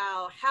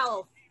 lifestyle,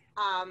 health,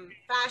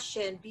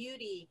 fashion,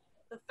 beauty.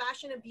 the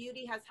fashion and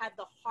beauty has had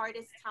the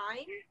hardest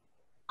time.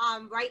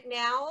 Right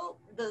now,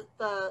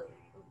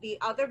 the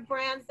other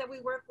brands that we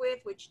work with,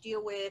 which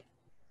deal with,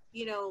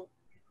 you know,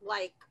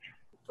 like,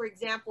 for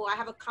example, I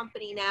have a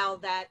company now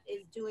that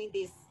is doing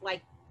this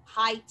like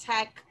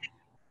high-tech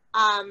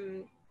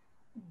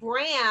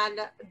brand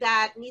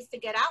that needs to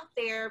get out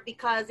there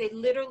because it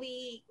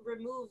literally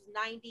removes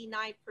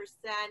 99%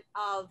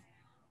 of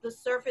the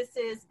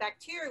surface's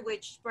bacteria,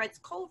 which spreads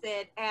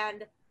COVID.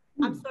 And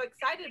I'm so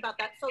excited about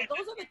that. So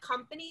those are the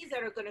companies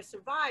that are going to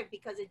survive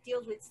because it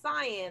deals with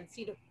science.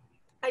 You know,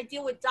 I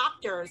deal with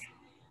doctors.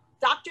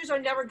 Doctors are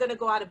never going to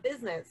go out of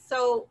business.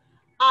 So,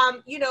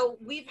 you know,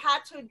 we've had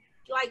to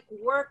like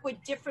work with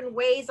different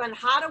ways on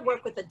how to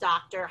work with the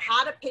doctor,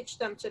 how to pitch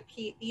them to,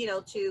 you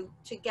know, to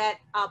get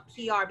a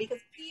PR, because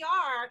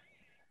PR,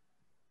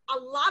 a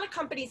lot of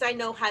companies I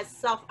know have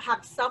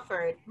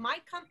suffered. My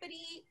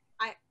company,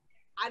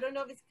 I don't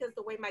know if it's because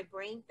the way my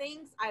brain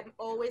thinks, I'm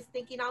always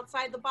thinking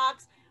outside the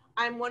box.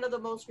 I'm one of the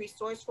most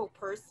resourceful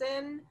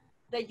person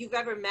that you've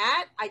ever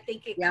met. I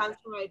think it comes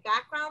from my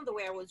background, the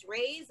way I was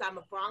raised. I'm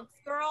a Bronx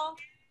girl,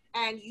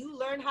 and you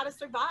learn how to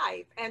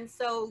survive. And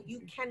so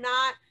you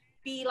cannot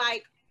be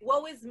like,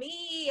 woe is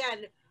me,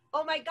 and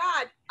oh my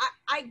God,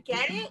 I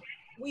get it.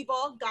 We've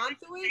all gone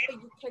through it,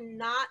 but you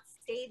cannot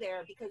stay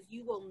there because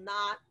you will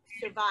not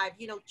survive.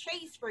 You know,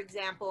 Chase, for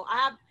example, I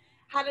have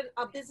had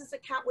a business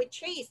account with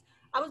Chase.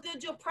 I was going to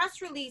do a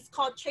press release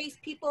called Chase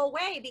People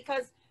Away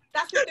because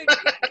that's what they're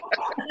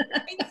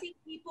doing. Chasing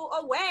people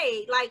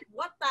away. Like,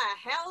 what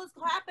the hell is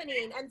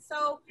happening? And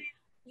so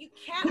you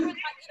can't, you know,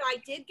 I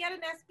did get an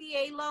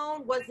SBA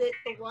loan. Was it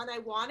the one I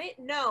wanted?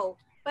 No.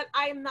 But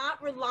I'm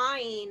not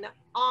relying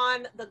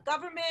on the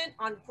government,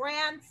 on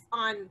grants,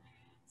 on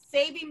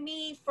saving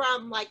me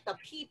from like the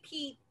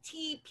PPT,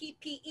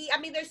 PPE. I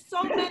mean, there's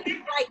so many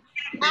like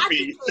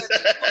adjectives.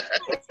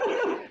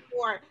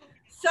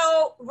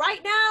 So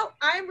right now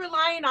I'm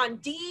relying on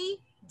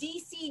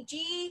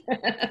DCG,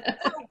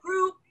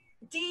 group,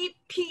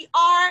 DPR.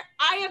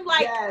 I am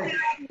like,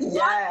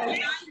 what can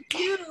I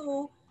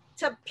do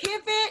to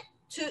pivot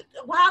to,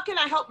 how can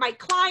I help my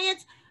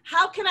clients?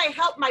 How can I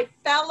help my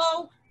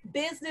fellow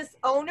business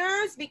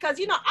owners? Because,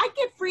 you know, I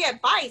get free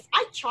advice.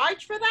 I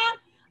charge for that.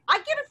 I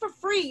get it for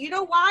free. You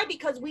know why?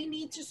 Because we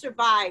need to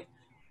survive.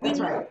 We need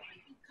to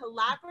be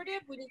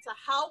collaborative. We need to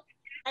help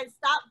and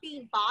stop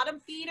being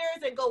bottom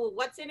feeders and go, well,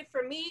 what's in it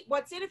for me?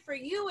 What's in it for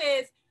you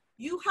is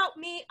you help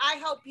me, I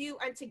help you,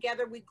 and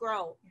together we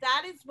grow.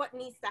 That is what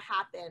needs to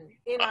happen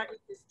in our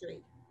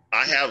industry.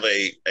 I have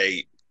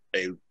a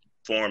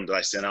form that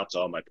I sent out to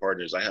all my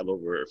partners. I have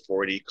over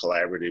 40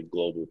 collaborative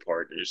global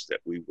partners that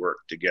we work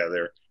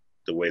together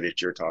the way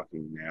that you're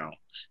talking now.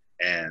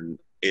 And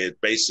it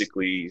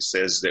basically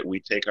says that we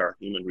take our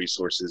human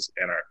resources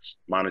and our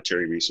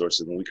monetary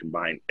resources and we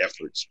combine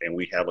efforts and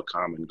we have a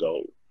common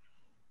goal.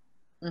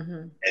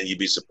 And you'd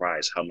be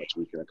surprised how much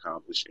we can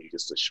accomplish in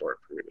just a short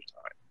period of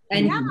time.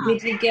 And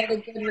did you get a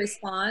good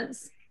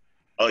response?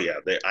 Oh yeah,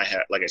 I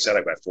have, like I said,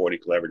 I've got 40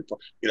 collaborative.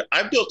 You know,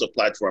 I've built a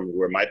platform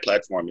where my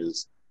platform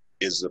is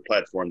the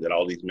platform that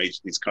all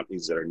these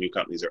companies that are new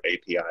companies are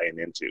APIing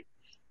into,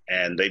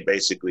 and they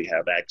basically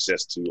have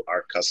access to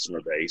our customer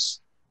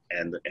base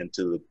and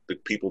to the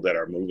people that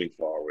are moving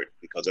forward,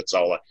 because it's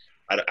all.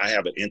 I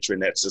have an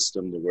intranet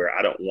system to where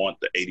I don't want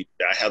I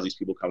have these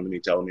people come to me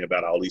telling me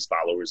about all these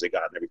followers they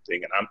got and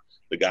everything. And I'm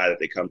the guy that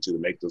they come to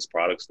make those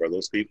products for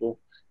those people.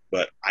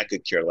 But I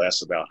could care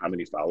less about how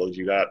many followers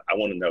you got. I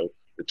want to know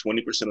the 20%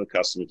 of the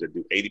customers that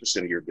do 80%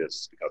 of your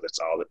business, because that's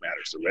all that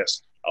matters. The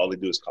rest, all they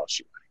do is cost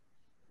you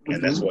money.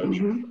 And that's what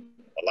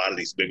a lot of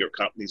these bigger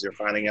companies are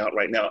finding out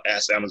right now.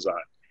 Ask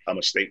Amazon how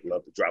much they'd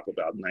love to drop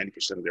about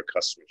 90% of their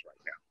customers right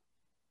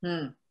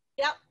now.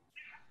 Yep.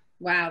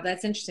 Wow,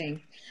 that's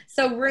interesting.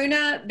 So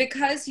Runa,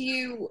 because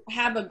you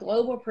have a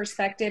global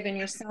perspective and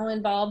you're so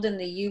involved in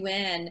the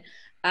UN,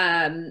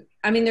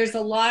 I mean, there's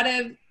a lot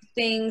of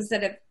things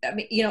that have, I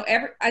mean, you know,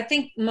 I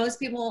think most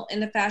people in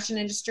the fashion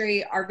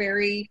industry are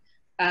very,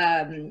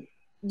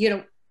 you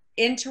know,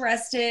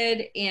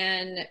 interested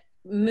in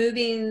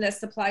moving the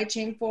supply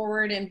chain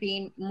forward and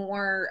being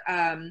more,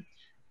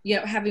 you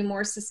know, having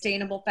more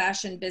sustainable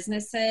fashion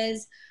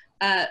businesses.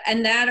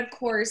 And that, of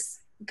course,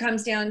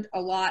 comes down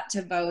a lot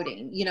to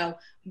voting. You know,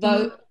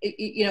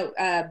 you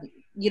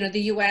know,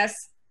 the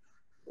U.S.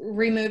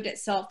 removed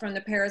itself from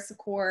the Paris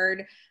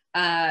Accord.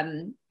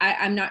 I'm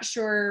not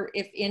sure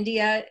if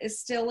India is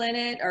still in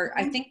it, or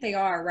I think they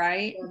are,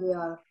 right? Yeah, they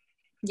are.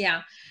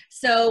 Yeah.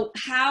 So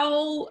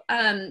how,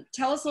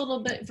 tell us a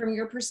little bit from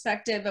your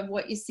perspective of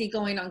what you see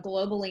going on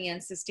globally in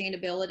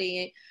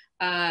sustainability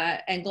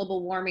and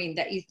global warming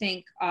that you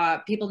think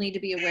people need to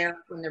be aware of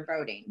when they're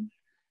voting.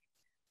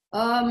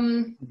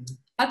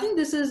 I think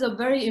this is a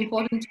very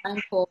important time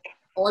for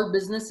all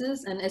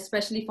businesses, and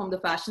especially from the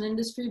fashion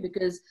industry,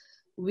 because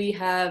we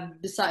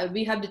have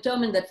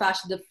determined that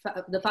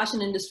the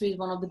fashion industry is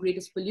one of the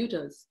greatest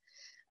polluters.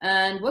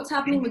 And what's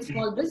happening with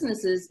small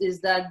businesses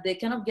is that they're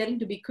kind of getting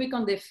to be quick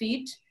on their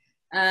feet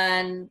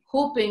and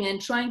hoping and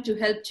trying to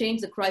help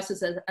change the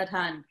crisis at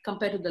hand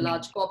compared to the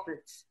large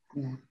corporates.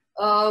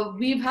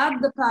 We've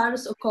had the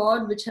Paris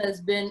Accord, which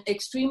has been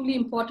extremely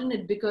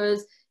important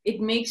because it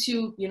makes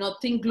you,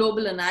 think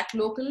global and act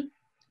local.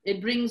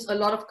 It brings a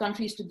lot of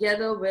countries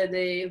together where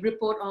they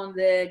report on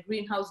their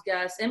greenhouse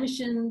gas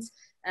emissions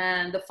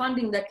and the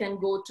funding that can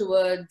go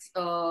towards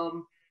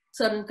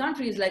certain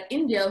countries like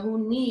India,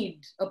 who need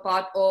a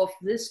part of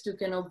this to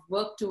kind of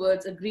work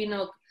towards a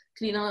greener,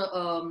 cleaner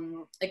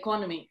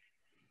economy.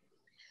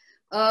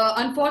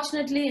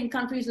 Unfortunately, in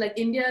countries like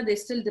India, they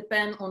still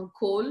depend on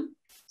coal.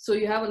 So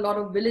you have a lot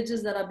of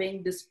villages that are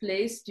being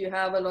displaced. You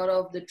have a lot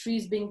of the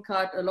trees being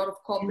cut. A lot of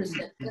corporate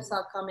sectors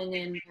are coming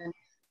in, and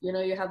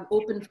you have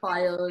open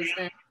fires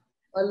and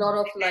a lot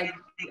of like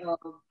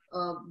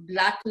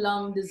black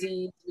lung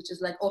disease, which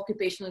is like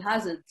occupational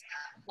hazards.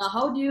 Now,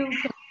 how do you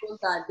control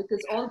that?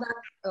 Because all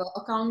that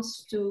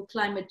accounts to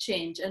climate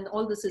change, and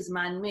all this is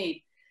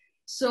man-made.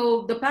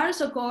 So the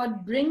Paris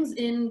Accord brings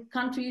in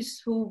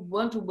countries who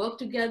want to work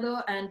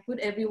together and put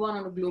everyone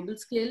on a global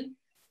scale.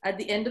 At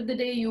the end of the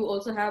day, you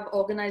also have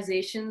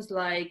organizations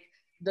like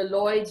the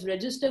Lloyd's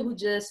Register, who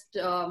just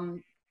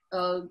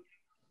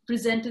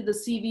presented the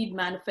Seaweed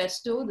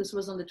Manifesto. This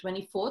was on the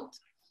 24th.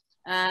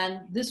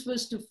 And this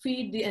was to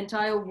feed the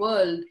entire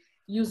world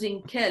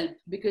using kelp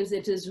because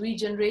it is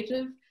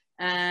regenerative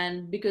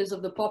and because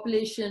of the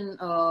population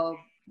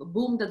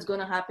boom that's going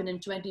to happen in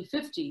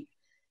 2050.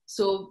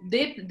 So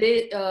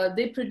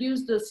they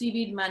produced the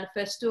Seaweed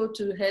Manifesto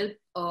to help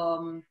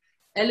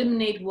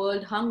eliminate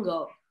world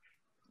hunger.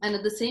 And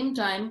at the same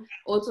time,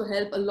 also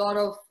help a lot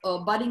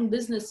of budding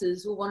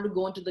businesses who want to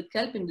go into the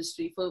kelp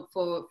industry for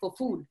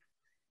food.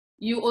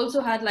 You also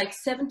had like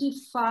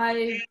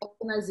 75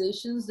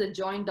 organizations that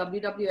joined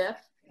WWF.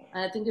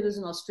 And I think it was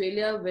in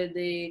Australia where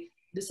they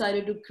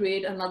decided to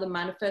create another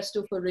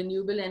manifesto for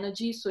renewable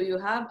energy. So you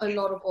have a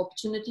lot of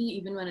opportunity,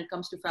 even when it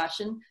comes to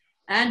fashion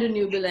and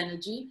renewable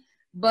energy.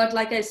 But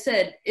like I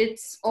said,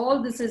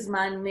 all this is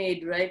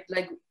man-made, right?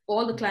 Like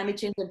all the climate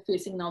change that we're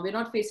facing now, we're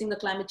not facing the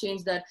climate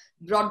change that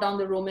brought down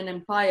the Roman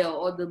Empire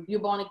or the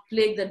bubonic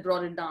plague that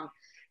brought it down.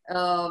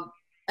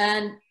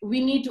 And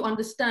we need to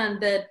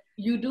understand that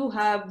you do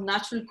have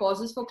natural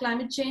causes for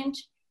climate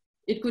change.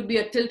 It could be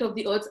a tilt of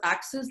the Earth's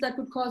axis that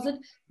could cause it,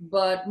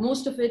 but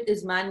most of it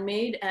is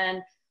man-made.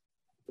 And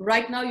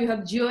right now you have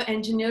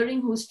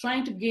geoengineering who's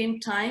trying to gain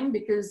time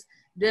because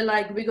they're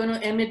like, we're going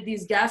to emit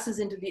these gases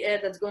into the air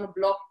that's going to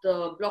block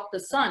the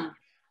sun.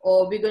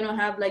 Or we're going to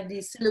have like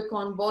these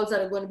silicon balls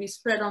that are going to be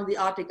spread on the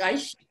Arctic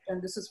ice sheet.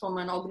 And this is from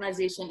an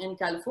organization in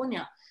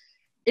California.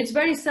 It's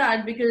very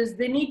sad because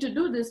they need to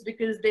do this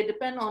because they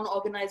depend on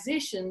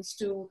organizations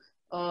to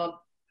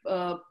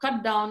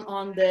cut down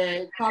on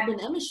their carbon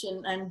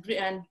emission and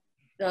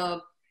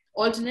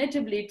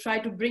alternatively try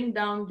to bring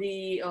down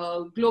the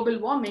global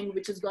warming,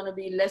 which is going to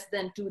be less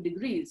than 2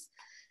 degrees.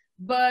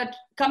 But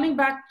coming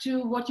back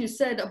to what you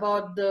said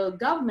about the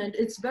government,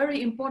 it's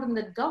very important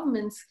that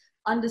governments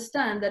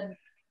understand that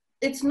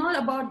it's not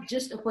about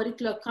just a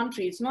particular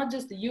country. It's not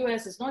just the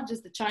US, it's not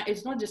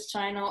just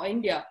China or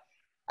India.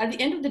 At the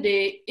end of the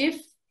day,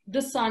 if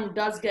the sun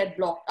does get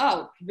blocked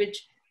out,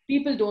 which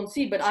people don't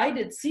see, but I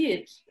did see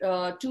it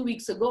 2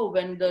 weeks ago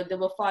when there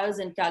were fires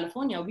in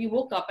California. We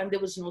woke up and there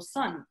was no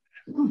sun.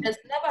 That's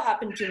never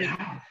happened to me in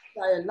my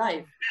entire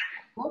life.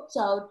 Watch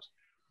out,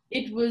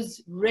 it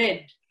was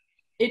red.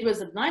 It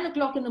was at 9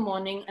 o'clock in the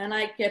morning and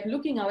I kept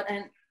looking out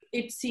and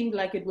it seemed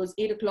like it was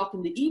 8 o'clock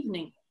in the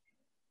evening.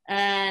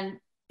 And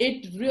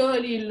it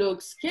really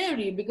looked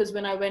scary because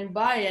when I went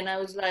by and I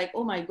was like,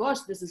 oh my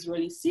gosh, this is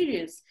really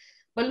serious.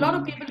 But a lot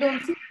of people don't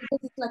see it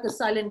because it's like a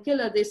silent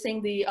killer. They're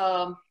saying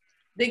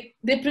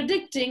they're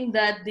predicting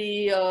that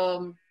the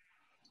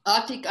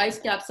Arctic ice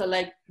caps are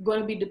like going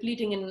to be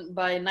depleting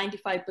by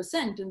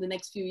 95% in the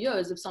next few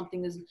years if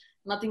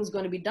nothing's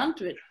going to be done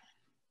to it.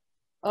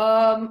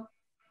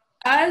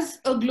 As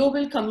a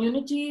global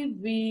community,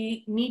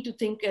 we need to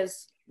think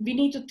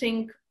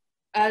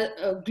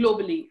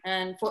globally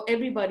and for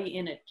everybody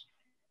in it.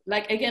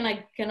 Like, again,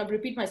 I kind of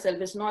repeat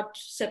myself, it's not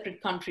separate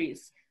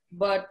countries,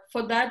 but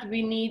for that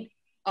we need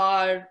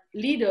our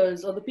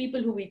leaders or the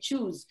people who we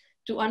choose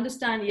to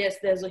understand, yes,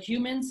 there's a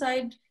human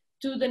side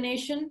to the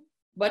nation,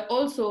 but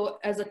also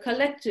as a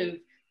collective,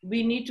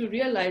 we need to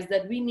realize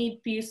that we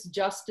need peace,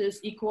 justice,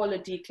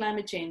 equality,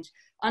 climate change.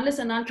 Unless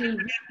and until we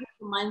have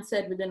the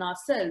mindset within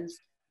ourselves,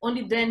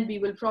 only then we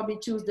will probably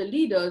choose the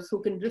leaders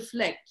who can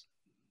reflect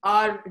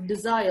our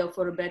desire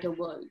for a better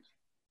world.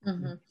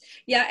 Mm-hmm.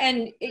 Yeah,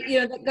 and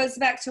that goes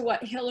back to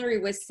what Hilary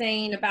was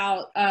saying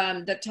about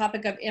the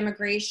topic of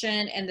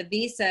immigration and the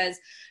visas,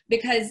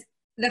 because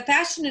the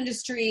fashion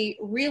industry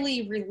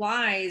really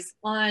relies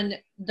on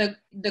the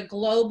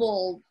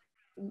global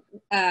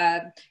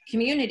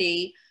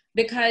community,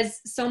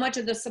 because so much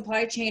of the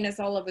supply chain is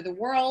all over the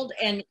world.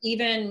 And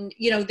even,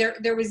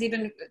 there was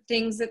even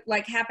things that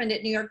like happened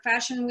at New York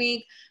Fashion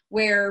Week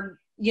where,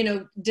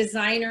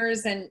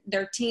 designers and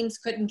their teams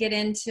couldn't get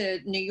into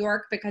New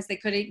York because they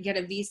couldn't get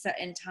a visa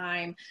in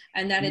time.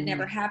 And that had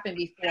never happened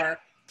before.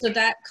 So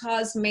that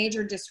caused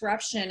major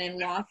disruption and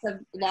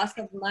loss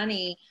of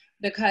money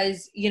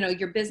because, you know,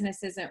 your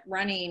business isn't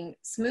running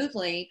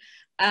smoothly.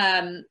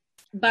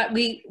 But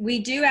we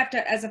do have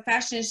to, as a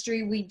fashion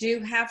industry, we do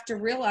have to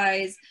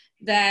realize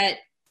that,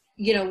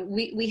 you know,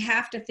 we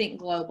have to think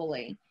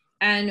globally,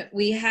 and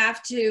we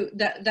have to,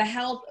 the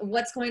health,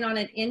 what's going on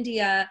in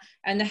India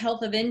and the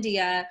health of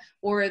India,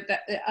 or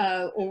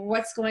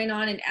what's going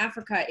on in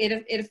Africa,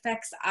 it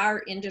affects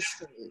our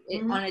industry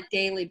on a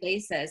daily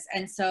basis.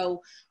 And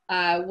so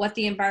what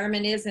the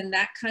environment is in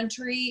that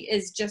country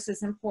is just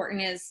as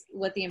important as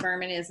what the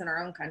environment is in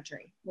our own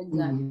country.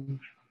 Exactly.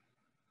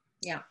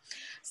 Yeah.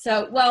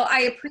 So, well,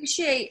 I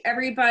appreciate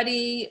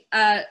everybody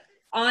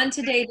on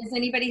today. Does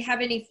anybody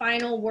have any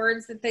final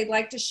words that they'd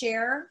like to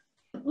share?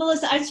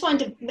 Melissa, I just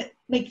wanted to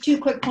make 2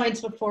 quick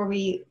points before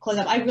we close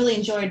up. I really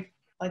enjoyed,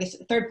 I guess,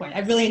 the 3rd point.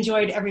 I really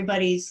enjoyed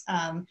everybody's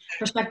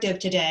perspective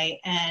today.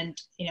 And,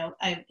 you know,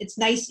 it's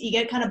nice, you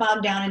get kind of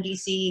bogged down in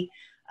DC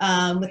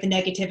with the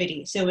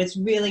negativity. So it's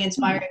really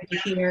inspiring to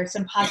hear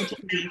some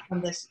positivity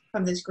from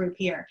this group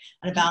here,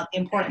 and about the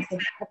importance of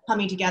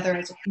coming together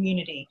as a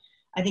community.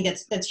 I think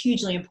that's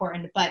hugely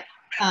important. But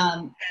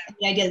the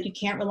idea that you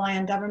can't rely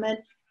on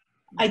government,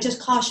 I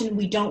just caution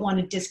we don't want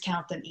to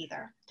discount them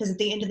either, because at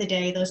the end of the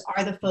day, those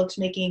are the folks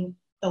making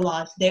the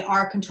laws. They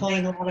are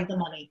controlling a lot of the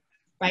money,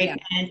 right? Yeah.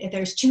 And if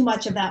there's too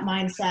much of that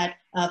mindset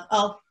of,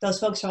 oh, those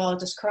folks are all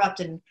just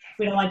corrupt and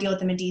we don't want to deal with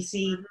them in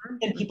DC,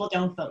 then people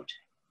don't vote.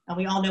 And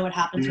we all know what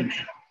happens when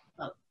people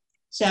don't vote.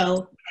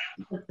 So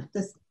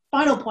the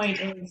final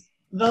point is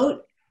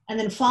vote and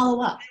then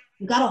follow up.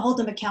 You've got to hold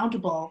them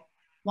accountable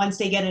once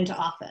they get into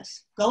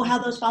office. Go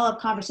have those follow-up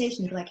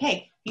conversations. Be like,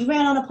 hey, you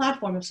ran on a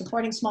platform of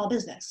supporting small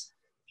business.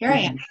 Here I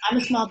am. I'm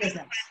a small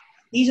business.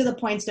 These are the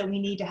points that we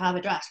need to have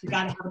addressed. We've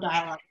got to have a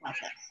dialogue about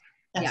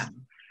this.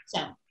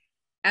 So.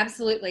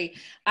 Absolutely.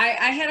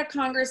 I had a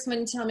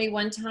congressman tell me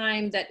one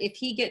time that if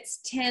he gets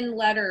 10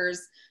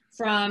 letters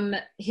from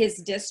his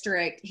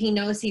district, he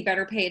knows he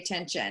better pay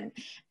attention.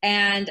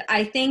 And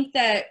I think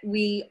that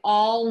we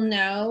all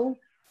know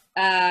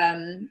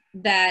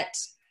that,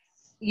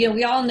 you know,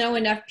 we all know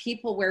enough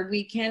people where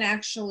we can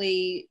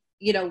actually,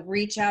 you know,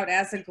 reach out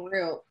as a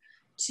group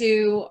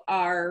to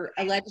our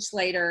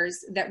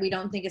legislators that we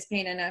don't think is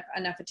paying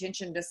enough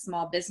attention to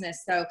small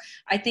business. So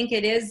I think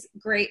it is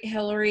great,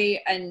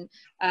 Hilary and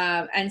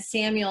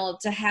Samuel,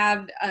 to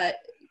have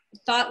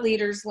thought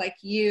leaders like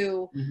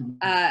you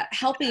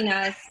helping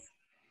us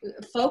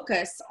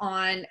focus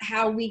on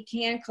how we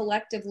can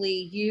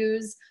collectively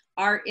use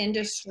our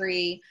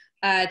industry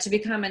to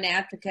become an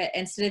advocate.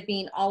 Instead of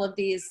being all of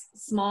these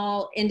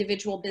small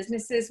individual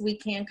businesses, we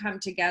can come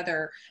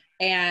together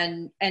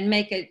and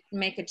make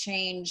a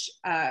change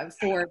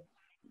for,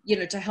 you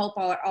know, to help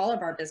all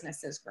of our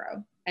businesses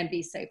grow and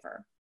be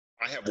safer.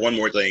 I have one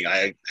more thing.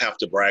 I have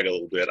to brag a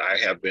little bit. I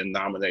have been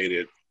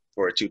nominated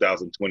for a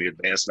 2020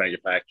 Advanced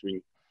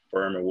Manufacturing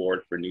Firm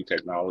Award for New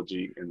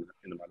Technology in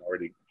the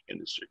minority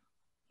industry.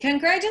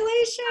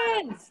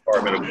 Congratulations!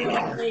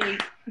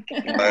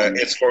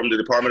 It's from the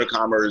Department of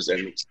Commerce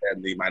and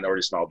the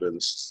Minority Small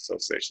Business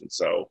Association.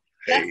 So,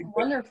 that's hey,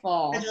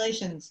 wonderful.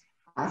 Congratulations.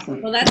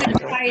 Awesome. Well, that's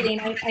exciting.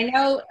 I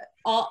know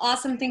all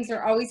awesome things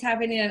are always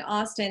happening in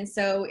Austin,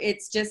 so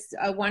it's just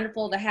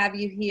wonderful to have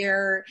you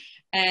here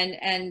and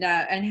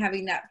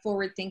having that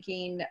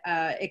forward-thinking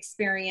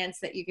experience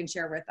that you can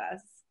share with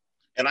us.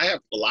 And I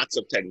have lots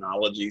of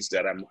technologies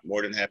that I'm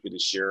more than happy to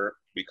share,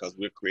 because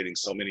we're creating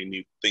so many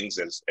new things.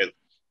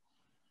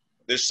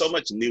 There's so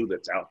much new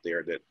that's out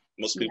there that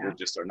most people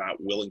just are not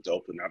willing to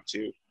open up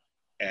to.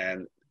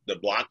 And the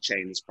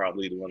blockchain is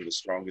probably one of the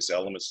strongest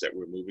elements that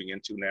we're moving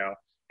into now.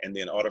 And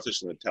then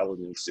artificial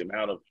intelligence, the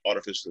amount of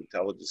artificial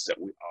intelligence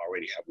that we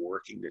already have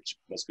working that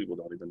most people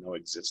don't even know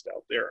exists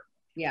out there.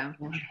 Yeah.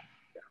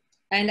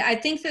 And I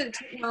think that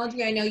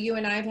technology, I know you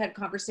and I have had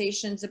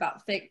conversations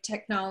about fake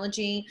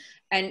technology,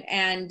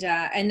 and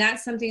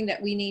that's something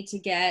that we need to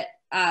get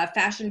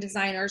fashion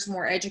designers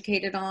more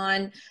educated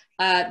on,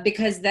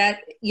 because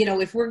that, you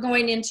know, if we're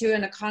going into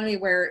an economy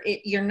where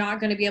you're not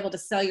going to be able to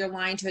sell your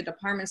line to a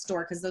department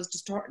store because those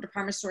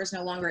department stores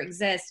no longer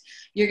exist,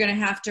 you're going to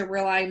have to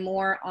rely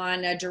more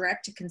on a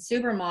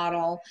direct-to-consumer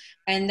model,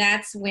 and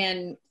that's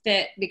when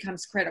fit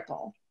becomes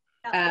critical.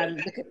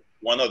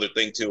 One other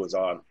thing too is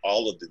on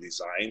all of the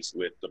designs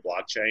with the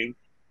blockchain,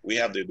 we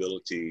have the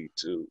ability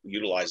to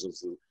utilize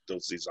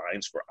those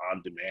designs for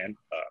on-demand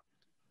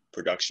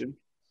production.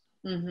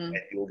 And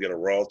you'll get a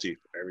royalty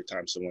every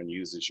time someone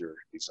uses your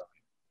design.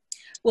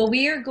 Well,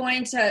 we're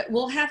going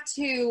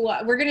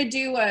to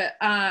do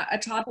a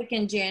topic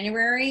in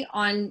January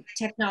on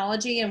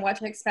technology and what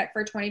to expect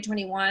for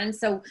 2021.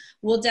 So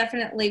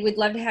we'd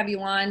love to have you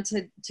on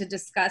to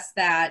discuss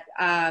that.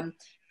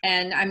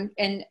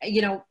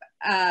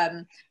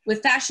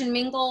 With Fashion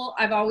Mingle,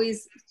 I've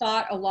always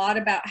thought a lot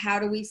about how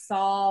do we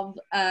solve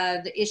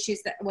the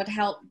issues that would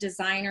help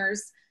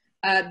designers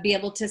be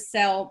able to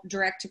sell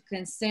direct to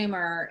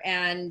consumer.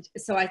 And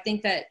so I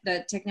think that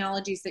the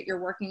technologies that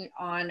you're working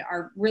on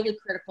are really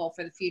critical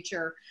for the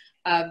future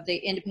of the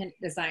independent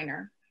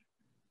designer.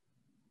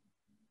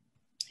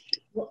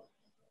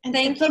 And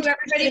thank you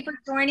everybody for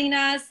joining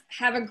us.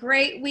 Have a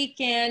great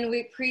weekend.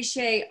 We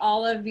appreciate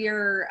all of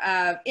your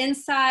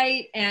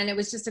insight, and it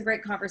was just a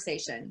great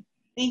conversation.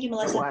 Thank you,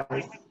 Melissa. It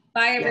was.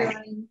 Bye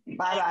everyone.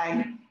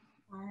 Bye-bye.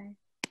 Bye.